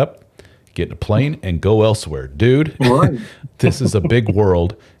 pick up, get in a plane, and go elsewhere. Dude, right. This is a big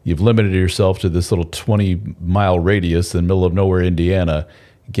world. You've limited yourself to this little 20-mile radius in the middle of nowhere, Indiana.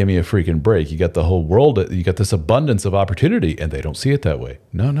 Give me a freaking break. You got the whole world. You got this abundance of opportunity, and they don't see it that way.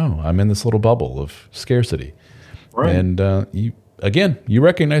 No. I'm in this little bubble of scarcity. Right. And you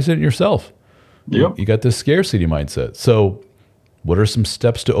recognize it in yourself. Yep. You got this scarcity mindset. So what are some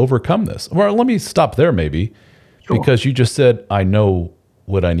steps to overcome this? Well, let me stop there maybe, because you just said, I know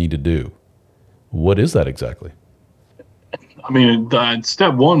what I need to do. What is that exactly? I mean,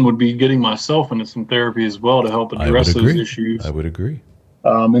 step one would be getting myself into some therapy as well to help address those issues. I would agree.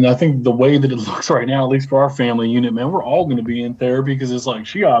 And I think the way that it looks right now, at least for our family unit, man, we're all going to be in therapy because it's like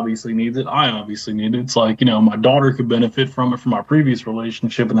she obviously needs it. I obviously need it. It's like, my daughter could benefit from it from our previous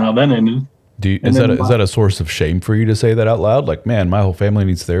relationship and how that ended. Is that a source of shame for you to say that out loud? Like, man, my whole family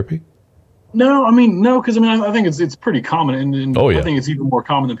needs therapy? No, because I think it's pretty common, and I think it's even more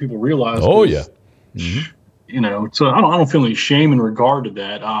common than people realize. Oh yeah, mm-hmm. So I don't feel any shame in regard to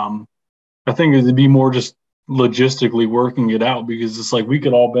that. I think it'd be more just logistically working it out because it's like we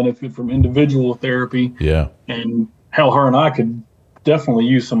could all benefit from individual therapy. Yeah, and hell, her and I could definitely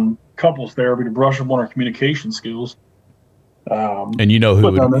use some couples therapy to brush up on our communication skills. And you know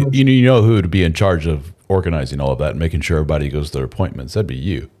who would be in charge of organizing all of that and making sure everybody goes to their appointments? That'd be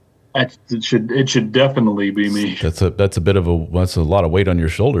you. It should definitely be me. That's a lot of weight on your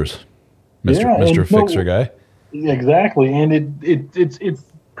shoulders, Mr. Fixer guy. Exactly, and it's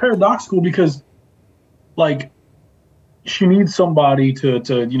paradoxical because, like, she needs somebody to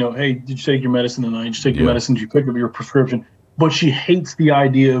hey, did you take your medicine tonight? Did you take your medicine? Did you pick up your prescription? But she hates the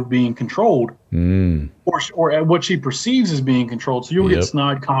idea of being controlled, or what she perceives as being controlled. So you'll get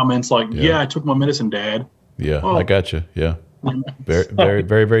snide comments like, "Yeah, I took my medicine, Dad." Yeah, I got you. Yeah, very, very,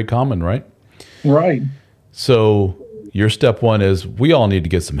 very, very common, right? Right. So your step one is we all need to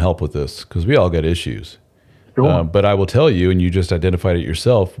get some help with this because we all got issues. Sure. But I will tell you, and you just identified it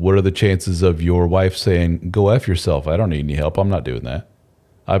yourself. What are the chances of your wife saying, "Go F yourself. I don't need any help. I'm not doing that.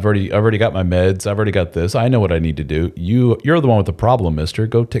 I've already got my meds. I've already got this. I know what I need to do. You're the one with the problem, mister.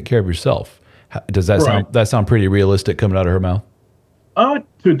 Go take care of yourself." Does that sound pretty realistic coming out of her mouth?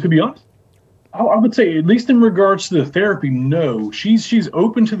 To be honest, I would say, at least in regards to the therapy, no. She's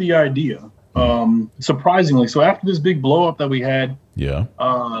open to the idea. Surprisingly, so after this big blow up that we had, I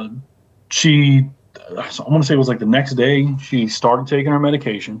want to say it was like the next day she started taking her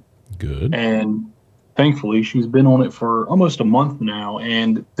medication. Good. And thankfully, she's been on it for almost a month now,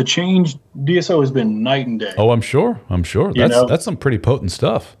 and the change DSO has been night and day. Oh, I'm sure. That's some pretty potent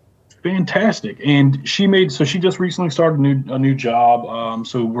stuff. Fantastic. And she just recently started a new job.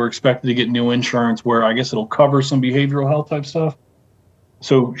 So we're expected to get new insurance where I guess it'll cover some behavioral health type stuff.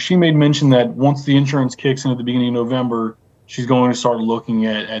 So she made mention that once the insurance kicks in at the beginning of November, she's going to start looking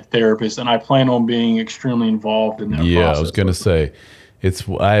at therapists, and I plan on being extremely involved in that process. Yeah, I was going to say.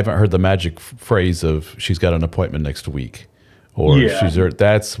 I haven't heard the magic phrase of she's got an appointment next week, or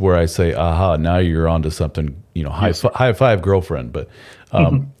that's where I say, aha, now you're onto something, high five girlfriend. But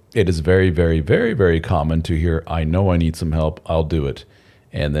it is very, very, very, very common to hear, I know I need some help, I'll do it.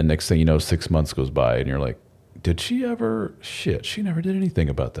 And then next thing you know, 6 months goes by and you're like, did she ever? Shit, she never did anything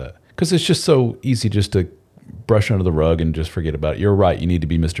about that. Because it's just so easy just to brush under the rug and just forget about it. You're right, you need to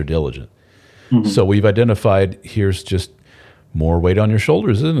be Mr. Diligent. Mm-hmm. So we've identified, here's just more weight on your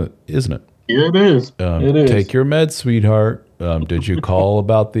shoulders, isn't it? Yeah, it is. It is. Take your meds, sweetheart. Did you call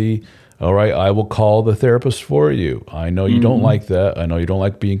about all right, I will call the therapist for you. I know you don't like that. I know you don't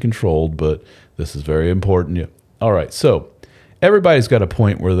like being controlled, but this is very important. Yeah. All right, so everybody's got a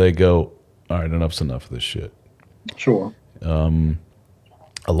point where they go, all right, enough's enough of this shit. Sure.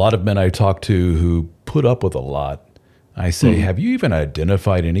 A lot of men I talk to who put up with a lot, I say, have you even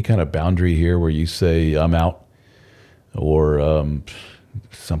identified any kind of boundary here where you say, I'm out? or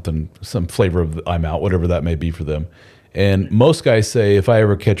some flavor of I'm out, whatever that may be for them. And most guys say, if I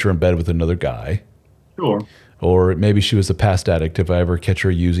ever catch her in bed with another guy, Sure. or maybe she was a past addict, if I ever catch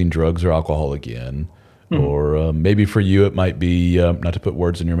her using drugs or alcohol again, or maybe for you it might be, not to put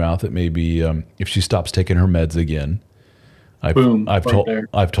words in your mouth, it may be if she stops taking her meds again. Boom, right there.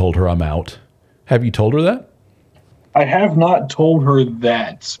 I've told her I'm out. Have you told her that? I have not told her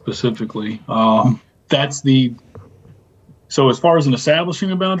that specifically. So as far as an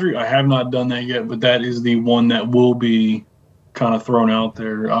establishing a boundary, I have not done that yet, but that is the one that will be kind of thrown out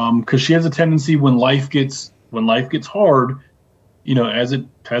there. Because she has a tendency when life gets hard, as it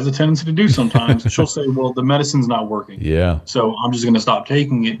has a tendency to do sometimes, she'll say, well, the medicine's not working. Yeah. So I'm just going to stop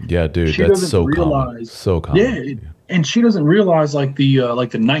taking it. Yeah, dude, that's so common. So common. Yeah. And she doesn't realize the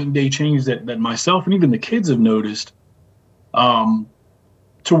night and day change that myself and even the kids have noticed, to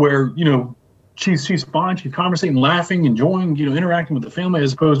where, she's fine. She's conversating, laughing, enjoying, interacting with the family,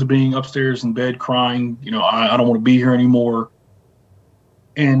 as opposed to being upstairs in bed crying, I don't want to be here anymore.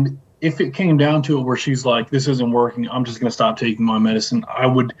 And if it came down to it where she's like, this isn't working, I'm just going to stop taking my medicine, I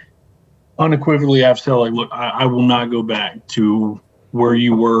would unequivocally have to tell her, look, I will not go back to where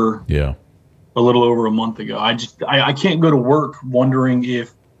you were a little over a month ago. I can't go to work wondering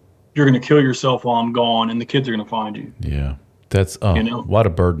if you're going to kill yourself while I'm gone and the kids are going to find you. Yeah. That's what a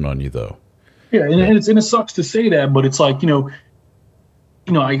burden on you, though. Yeah, and it sucks to say that, but it's like,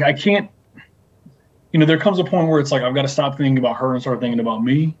 I can't, there comes a point where it's like, I've got to stop thinking about her and start thinking about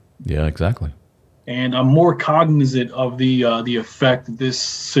me. Yeah, exactly. And I'm more cognizant of the effect that this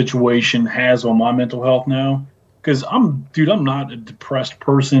situation has on my mental health now. Because I'm not a depressed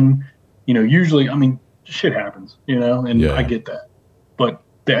person. Usually, shit happens, and I get that. But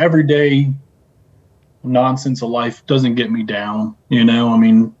the everyday nonsense of life doesn't get me down,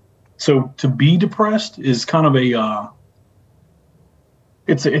 So to be depressed is kind of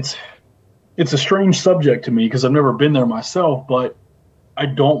it's a strange subject to me because I've never been there myself, but I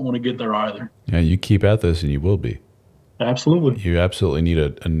don't want to get there either. Yeah, you keep at this and you will be. Absolutely. You absolutely need a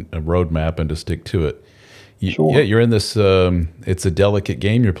roadmap and to stick to it. Sure. Yeah, you're in this, it's a delicate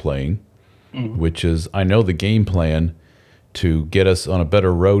game you're playing, which is, I know the game plan to get us on a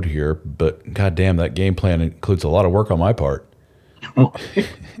better road here, but goddamn, that game plan includes a lot of work on my part.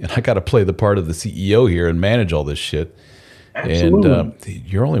 And I got to play the part of the CEO here and manage all this shit. Absolutely. And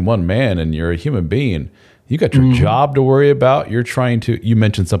you're only one man and you're a human being. You got your job to worry about. You're you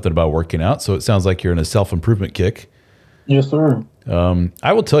mentioned something about working out. So it sounds like you're in a self-improvement kick. Yes, sir.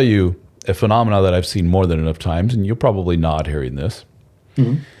 I will tell you a phenomena that I've seen more than enough times, and you'll probably nod hearing this.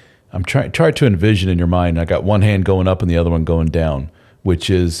 I'm trying to envision in your mind, I got one hand going up and the other one going down, which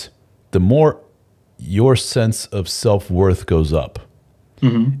is the more your sense of self-worth goes up.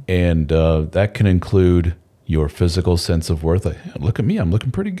 And that can include your physical sense of worth. Like, look at me, I'm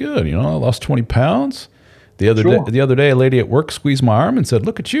looking pretty good. I lost 20 pounds. The other day, a lady at work squeezed my arm and said,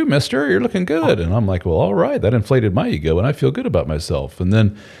 "Look at you, mister, you're looking good." And I'm like, well, all right, that inflated my ego and I feel good about myself. And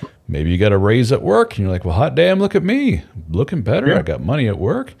then maybe you got a raise at work and you're like, well, hot damn, look at me, looking better. Yeah. I got money at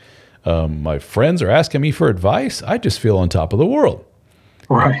work. My friends are asking me for advice. I just feel on top of the world.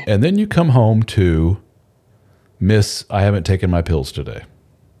 Right. And then you come home to, Miss, I haven't taken my pills today.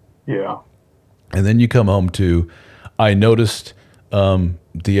 Yeah. And then you come home to, I noticed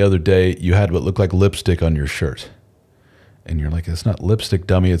the other day you had what looked like lipstick on your shirt. And you're like, it's not lipstick,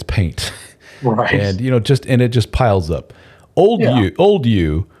 dummy, it's paint. Right. And it just piles up. Old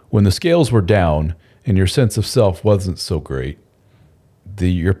you, when the scales were down and your sense of self wasn't so great,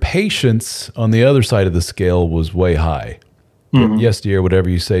 your patience on the other side of the scale was way high. Yes, dear, whatever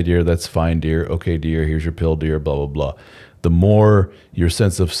you say, dear, that's fine, dear. Okay, dear, here's your pill, dear, blah, blah, blah. The more your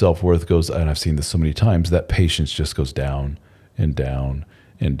sense of self-worth goes, and I've seen this so many times, that patience just goes down and down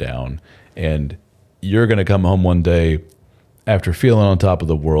and down. And you're going to come home one day after feeling on top of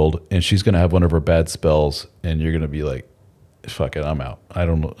the world, and she's going to have one of her bad spells, and you're going to be like, fuck it, I'm out. I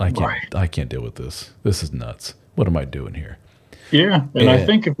don't know. I can't deal with this. This is nuts. What am I doing here? Yeah, and I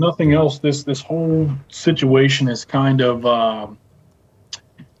think if nothing else, this whole situation is kind of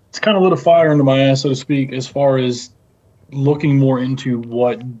it's kind of lit a fire under my ass, so to speak, as far as looking more into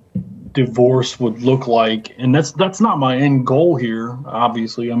what divorce would look like. And that's not my end goal here,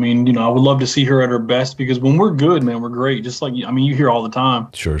 obviously. I mean, I would love to see her at her best, because when we're good, man, we're great. Just like, you hear all the time.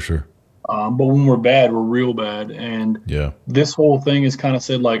 Sure. But when we're bad, we're real bad. And this whole thing is kind of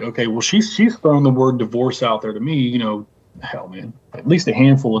said like, okay, well, she's thrown the word divorce out there to me, hell, man, at least a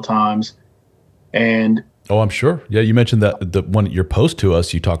handful of times. And I'm sure. Yeah, you mentioned that the one your post to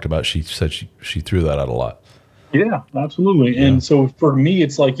us, you talked about, she said she threw that out a lot. Yeah, absolutely. Yeah. And so for me,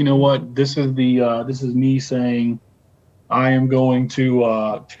 it's like, you know what, this is me saying, I am going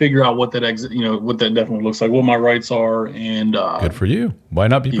to figure out what that exit, what that definitely looks like, what my rights are, and Good for you. Why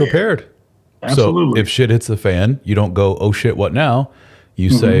not be yeah, prepared? So absolutely. if shit hits the fan, you don't go, oh shit, what now? You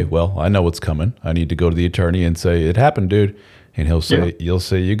say, well, I know what's coming. I need to go to the attorney and say, it happened, dude. And he'll say, Yeah. you'll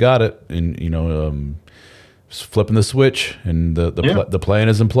say, you got it. And, just flipping the switch and Yeah. the plan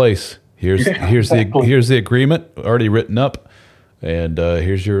is in place. Here's Yeah, exactly. here's the agreement already written up. And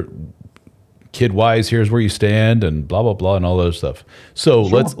here's your kid wise, here's where you stand and blah, blah, blah, and all that other stuff. So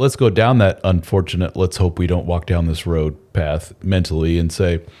Sure. let's go down that unfortunate, let's hope we don't walk down this road path mentally and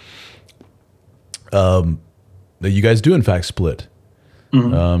say, that you guys do in fact split.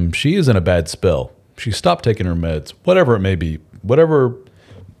 She is in a bad spell. She stopped taking her meds, whatever it may be, whatever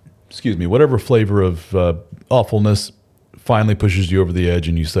flavor of awfulness finally pushes you over the edge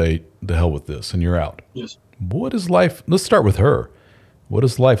and you say, the hell with this, and you're out. Yes. What is life? Let's start with her. What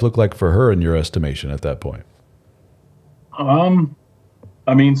does life look like for her in your estimation at that point?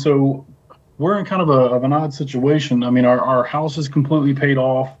 I mean, so we're in kind of an odd situation. I mean, our house is completely paid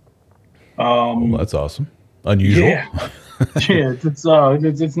off. Well, that's awesome. Unusual. Yeah, yeah,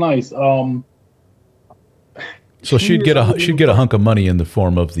 it's nice. So She is she'd get a hunk of money in the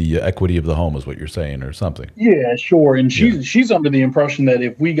form of the equity of the home, is what you're saying, or something. Yeah, sure. And Yeah. she's under the impression that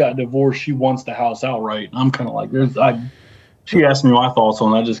if we got divorced, she wants the house outright. I'm kind of like, she asked me my thoughts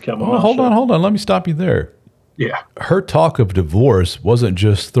on that. I just kept my Oh, mouth hold shut. on. Let me stop you there. Yeah, Her talk of divorce wasn't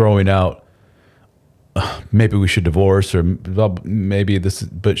just throwing out, maybe we should divorce, or maybe this,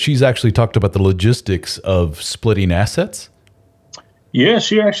 but she's actually talked about the logistics of splitting assets. yeah.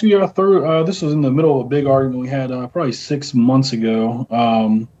 She actually this was in the middle of a big argument we had probably 6 months ago.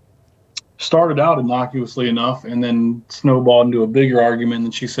 Started out innocuously enough, and then snowballed into a bigger argument.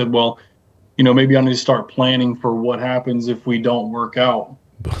 And she said, "Well, maybe I need to start planning for what happens if we don't work out."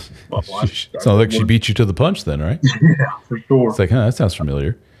 Well, Sounds like she beat you to the punch then, right? Yeah, for sure. It's like, that sounds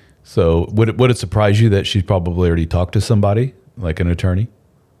familiar. So would it surprise you that she's probably already talked to somebody, like an attorney?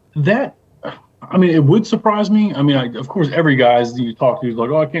 I mean, it would surprise me. I mean, of course, every guy you talk to is like,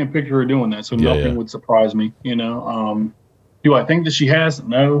 "Oh, I can't picture her doing that," so Yeah, nothing yeah. would surprise me. Do I think that she has?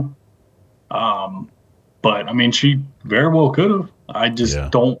 No. But I mean, she very well could have. I just Yeah.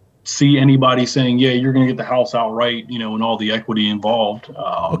 don't see anybody saying, "Yeah, you're going to get the house outright," and all the equity involved.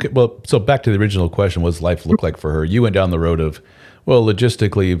 Okay, well, so back to the original question, what does life look like for her? You went down the road of, well,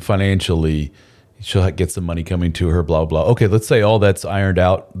 logistically, financially, she'll get some money coming to her, blah, blah. Okay, let's say all that's ironed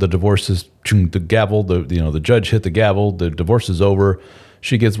out. The divorce is, the gavel, the judge hit the gavel, the divorce is over.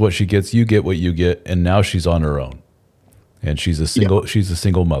 She gets what she gets, you get what you get, and now she's on her own. And she's a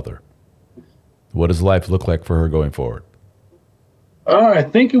single mother. What does life look like for her going forward? I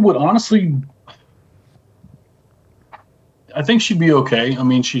think it would honestly. I think she'd be okay. I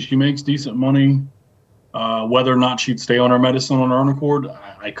mean, she makes decent money. Whether or not she'd stay on her medicine on her own accord,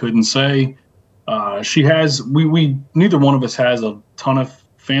 I couldn't say. She has. We neither one of us has a ton of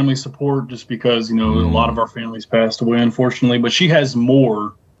family support, just because a lot of our families passed away, unfortunately. But she has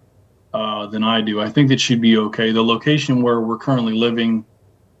more than I do. I think that she'd be okay. The location where we're currently living,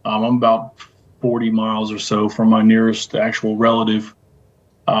 I'm about 40 miles or so from my nearest actual relative.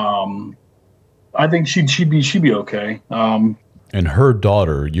 I think she'd be okay. And her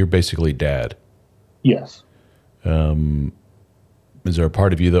daughter, you're basically dad. Yes. Is there a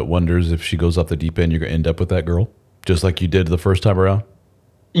part of you that wonders if she goes off the deep end, you're going to end up with that girl, just like you did the first time around?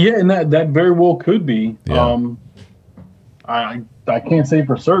 Yeah, and that very well could be. Yeah. I can't say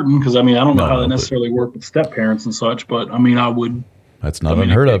for certain, because I mean, I don't know how No, that but- necessarily work with step parents and such, but I mean, I would. That's not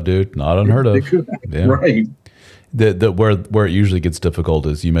unheard of, dude. Not unheard They of. could. Yeah. Right. Where it usually gets difficult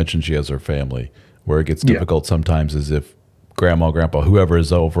is, you mentioned she has her family. Where it gets Yeah. difficult sometimes is if grandma, grandpa, whoever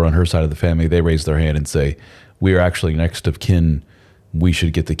is over on her side of the family, they raise their hand and say, we are actually next of kin. We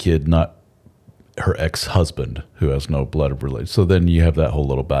should get the kid, not her ex-husband who has no blood of relation. So then you have that whole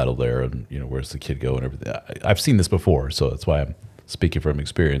little battle there, and where's the kid go and everything. I've seen this before, so that's why I'm speaking from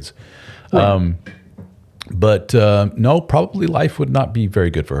experience. Right. But no, probably life would not be very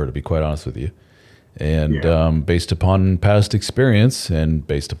good for her, to be quite honest with you. And Yeah. based upon past experience and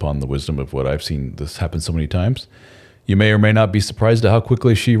based upon the wisdom of what I've seen this happen so many times, you may or may not be surprised at how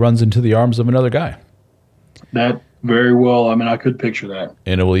quickly she runs into the arms of another guy. That very well. I mean, I could picture that.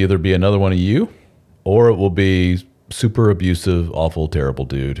 And it will either be another one of you, or it will be super abusive, awful, terrible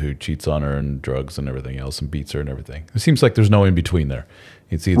dude who cheats on her and drugs and everything else and beats her and everything. It seems like there's no in between there.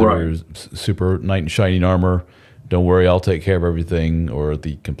 It's either Right. super knight in shining armor, don't worry, I'll take care of everything, or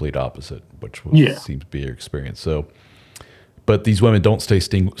the complete opposite, which Yeah. seems to be your experience. So, but these women don't stay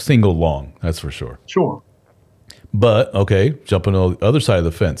single long, that's for sure. Sure. But, okay, jumping on the other side of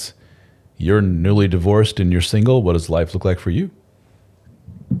the fence. You're newly divorced and you're single. What does life look like for you?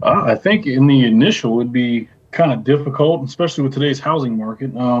 I think in the initial would be kind of difficult, especially with today's housing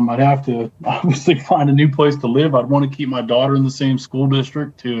market. I'd have to obviously find a new place to live. I'd want to keep my daughter in the same school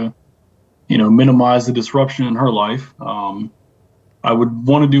district to, minimize the disruption in her life. I would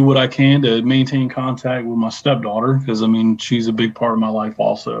want to do what I can to maintain contact with my stepdaughter because, she's a big part of my life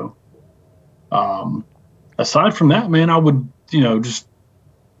also. Aside from that, man, I would, just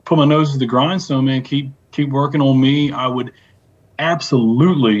put my nose to the grindstone, man, keep working on me. I would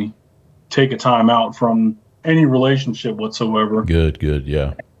absolutely take a time out from any relationship whatsoever. Good,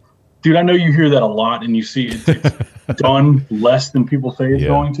 yeah. Dude, I know you hear that a lot and you see it's done less than people say it's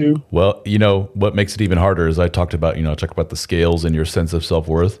going to. Well, what makes it even harder is I talked about the scales and your sense of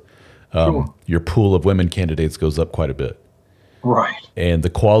self-worth. Sure. Your pool of women candidates goes up quite a bit. Right. And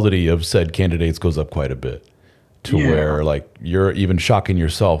the quality of said candidates goes up quite a bit to where like you're even shocking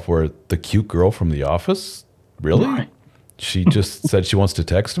yourself where the cute girl from The Office, really? Right. She just said she wants to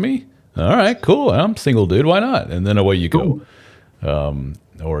text me. All right, cool. I'm single, dude. Why not? And then away you go.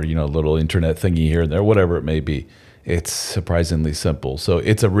 Or, a little internet thingy here and there, whatever it may be. It's surprisingly simple. So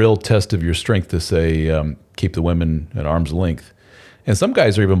it's a real test of your strength to say, keep the women at arm's length. And some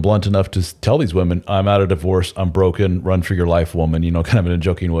guys are even blunt enough to tell these women, I'm out of divorce, I'm broken, run for your life, woman, kind of in a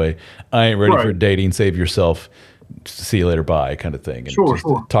joking way. I ain't ready for dating, save yourself, see you later, bye, kind of thing. And sure.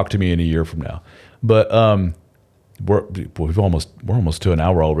 Talk to me in a year from now. But we're almost to an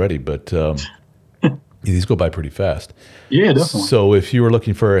hour already, but these go by pretty fast. Yeah, definitely. So if you were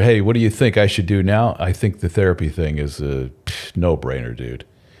looking for, hey, what do you think I should do now? I think the therapy thing is a no-brainer, dude.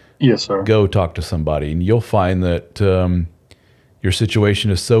 Yes, sir. Go talk to somebody, and you'll find that your situation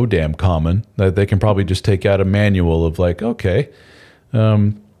is so damn common that they can probably just take out a manual of like, okay,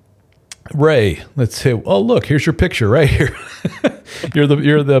 Ray, let's say, oh, look, here's your picture right here.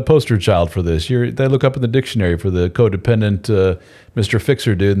 You're the poster child for this. They look up in the dictionary for the codependent Mr.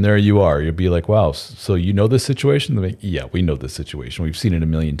 Fixer dude, and there you are. You'll be like, wow, so you know this situation? They're like, yeah, we know this situation. We've seen it a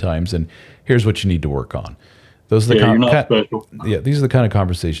million times, and here's what you need to work on. Those are the you're not special. Yeah, these are the kind of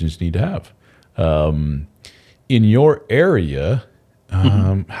conversations you need to have. In your area,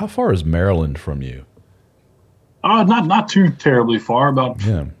 how far is Maryland from you? Not too terribly far, about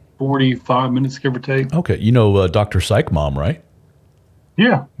 45 minutes, give or take. Okay. Dr. Psych Mom, right?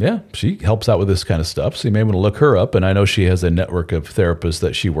 Yeah. Yeah. She helps out with this kind of stuff. So you may want to look her up. And I know she has a network of therapists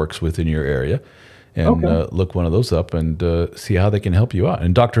that she works with in your area. And look one of those up and see how they can help you out.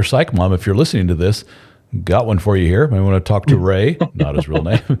 And Dr. Psych Mom, if you're listening to this, got one for you here. I want to talk to Ray, not his real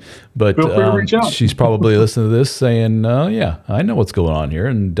name, but feel free to reach out. She's probably listening to this saying, yeah, I know what's going on here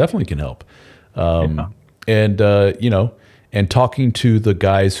and definitely can help. And talking to the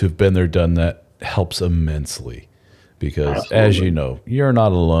guys who've been there, done that helps immensely because Absolutely. As you know, you're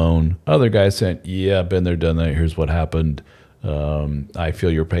not alone. Other guys saying, yeah, been there, done that. Here's what happened. I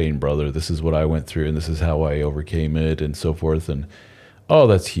feel your pain, brother. This is what I went through and this is how I overcame it and so forth. And oh,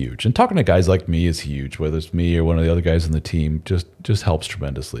 that's huge. And talking to guys like me is huge, whether it's me or one of the other guys on the team, just helps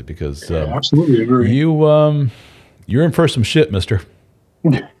tremendously because absolutely agree. You're in for some shit, mister.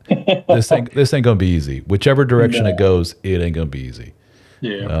 This ain't gonna be easy. Whichever direction it goes, it ain't gonna be easy.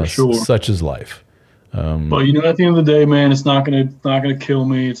 Yeah, for sure. Such is life. But at the end of the day, man, it's not gonna kill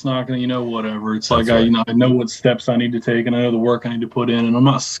me. It's not gonna, whatever. It's like right. I know what steps I need to take, and I know the work I need to put in, and I'm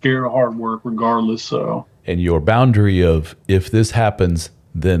not scared of hard work, regardless. So. And your boundary of if this happens,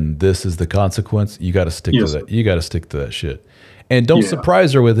 then this is the consequence. You got to stick to that. You got to stick to that shit, and don't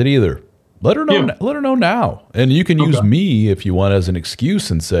surprise her with it either. Let her know. Yeah. Let her know now, and you can use me if you want as an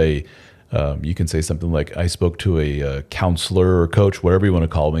excuse and say, you can say something like, "I spoke to a counselor or coach, whatever you want to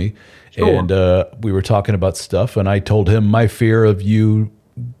call me, and we were talking about stuff, and I told him my fear of you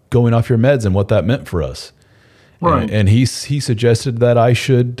going off your meds and what that meant for us." Right. And he suggested that I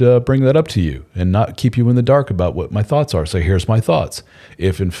should bring that up to you and not keep you in the dark about what my thoughts are. So here's my thoughts.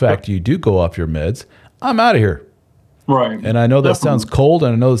 If in fact you do go off your meds, I'm out of here. Right. And I know that sounds cold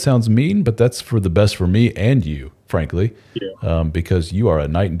and I know that sounds mean, but that's for the best for me and you, frankly, because you are a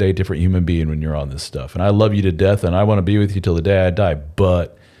night and day different human being when you're on this stuff. And I love you to death and I want to be with you till the day I die,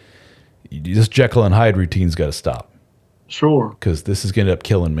 but this Jekyll and Hyde routine's got to stop. Sure. Because this is going to end up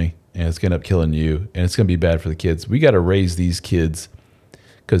killing me. And it's going to end up killing you, and it's going to be bad for the kids. We got to raise these kids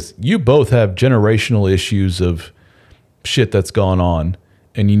because you both have generational issues of shit that's gone on,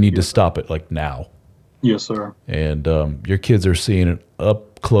 and you need to stop it like now. Yes, sir. And your kids are seeing an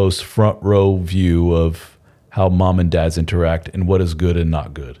up close front row view of how mom and dads interact and what is good and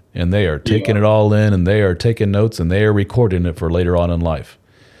not good. And they are taking it all in, and they are taking notes, and they are recording it for later on in life.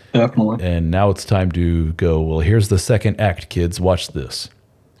 Definitely. And now it's time to go, well, here's the second act, kids. Watch this.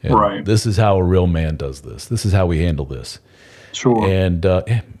 And Right. this is how a real man does this. This is how we handle this. Sure. And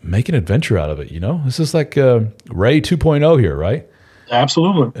make an adventure out of it, This is like Ray 2.0 here, right?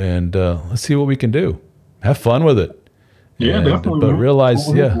 Absolutely. And let's see what we can do. Have fun with it. Yeah, And, definitely. But man. realize,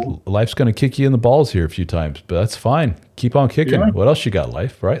 Cool. life's going to kick you in the balls here a few times, but that's fine. Keep on kicking. Yeah. What else you got,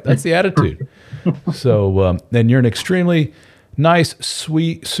 life, right? That's the attitude. So then you're an extremely nice,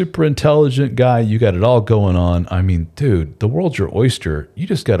 sweet, super intelligent guy. You got it all going on. I mean, dude, the world's your oyster. You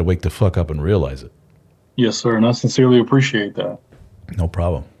just got to wake the fuck up and realize it. Yes, sir. And I sincerely appreciate that. No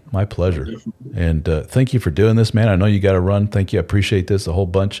problem. My pleasure. Definitely. And thank you for doing this, man. I know you got to run. Thank you. I appreciate this a whole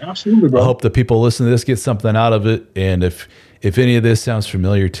bunch. Absolutely, bro. I hope the people listening to this get something out of it. And if any of this sounds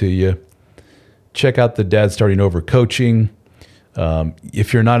familiar to you, check out the Dad Starting Over coaching.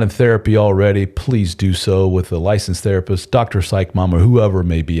 If you're not in therapy already, please do so with a licensed therapist, Dr. Psych Mom, or whoever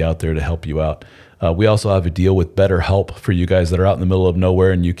may be out there to help you out. We also have a deal with BetterHelp for you guys that are out in the middle of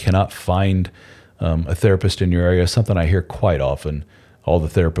nowhere and you cannot find a therapist in your area, something I hear quite often. All the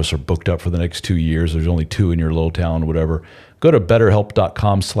therapists are booked up for the next 2 years. There's only 2 in your little town, whatever. Go to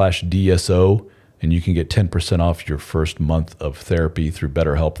betterhelp.com/DSO and you can get 10% off your first month of therapy through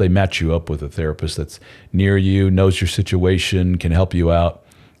BetterHelp. They match you up with a therapist that's near you, knows your situation, can help you out,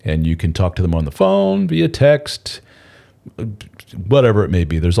 and you can talk to them on the phone, via text, whatever it may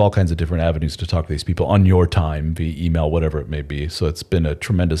be. There's all kinds of different avenues to talk to these people on your time, via email, whatever it may be. So it's been a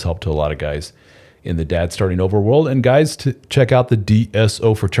tremendous help to a lot of guys in the Dad Starting Over world. And guys, to check out the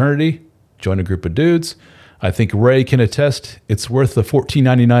DSO fraternity, join a group of dudes. I think Ray can attest it's worth the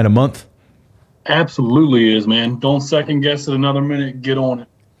 $14.99 a month. Absolutely is, man. Don't second guess it another minute. Get on it.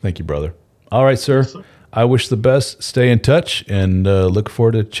 Thank you, brother. All right, sir. Yes, sir. I wish the best. Stay in touch and look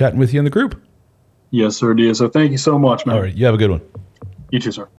forward to chatting with you in the group. Yes, sir, dear. So thank you so much, man. All right. You have a good one. You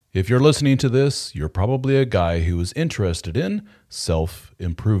too, sir. If you're listening to this, you're probably a guy who is interested in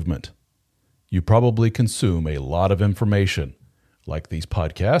self-improvement. You probably consume a lot of information, like these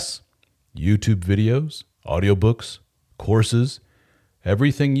podcasts, YouTube videos, audiobooks, courses,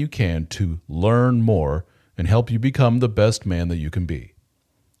 everything you can to learn more and help you become the best man that you can be.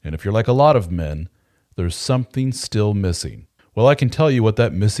 And if you're like a lot of men, there's something still missing. Well, I can tell you what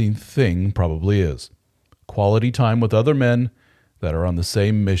that missing thing probably is. Quality time with other men that are on the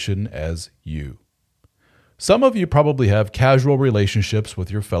same mission as you. Some of you probably have casual relationships with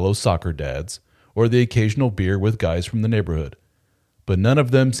your fellow soccer dads or the occasional beer with guys from the neighborhood, but none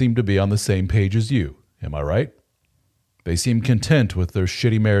of them seem to be on the same page as you. Am I right? They seem content with their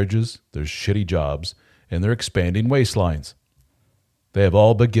shitty marriages, their shitty jobs, and their expanding waistlines. They have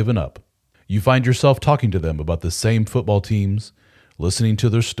all but given up. You find yourself talking to them about the same football teams, listening to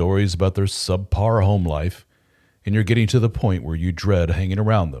their stories about their subpar home life, and you're getting to the point where you dread hanging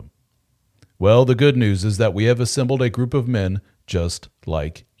around them. Well, the good news is that we have assembled a group of men just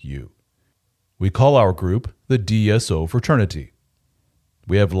like you. We call our group the DSO Fraternity.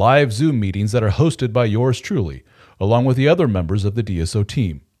 We have live Zoom meetings that are hosted by yours truly, along with the other members of the DSO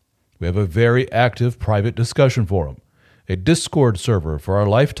team. We have a very active private discussion forum, a Discord server for our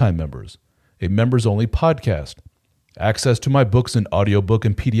lifetime members, a members-only podcast, access to my books in audiobook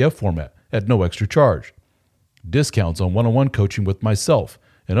and PDF format at no extra charge, discounts on one-on-one coaching with myself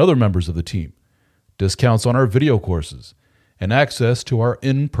and other members of the team, discounts on our video courses, and access to our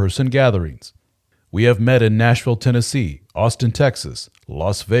in-person gatherings. We have met in Nashville, Tennessee, Austin, Texas,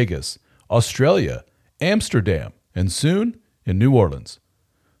 Las Vegas, Australia, Amsterdam, and soon in New Orleans.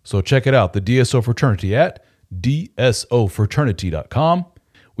 So check it out, the DSO Fraternity at dsofraternity.com.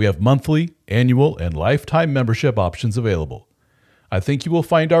 We have monthly, annual, and lifetime membership options available. I think you will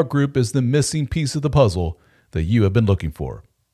find our group is the missing piece of the puzzle that you have been looking for.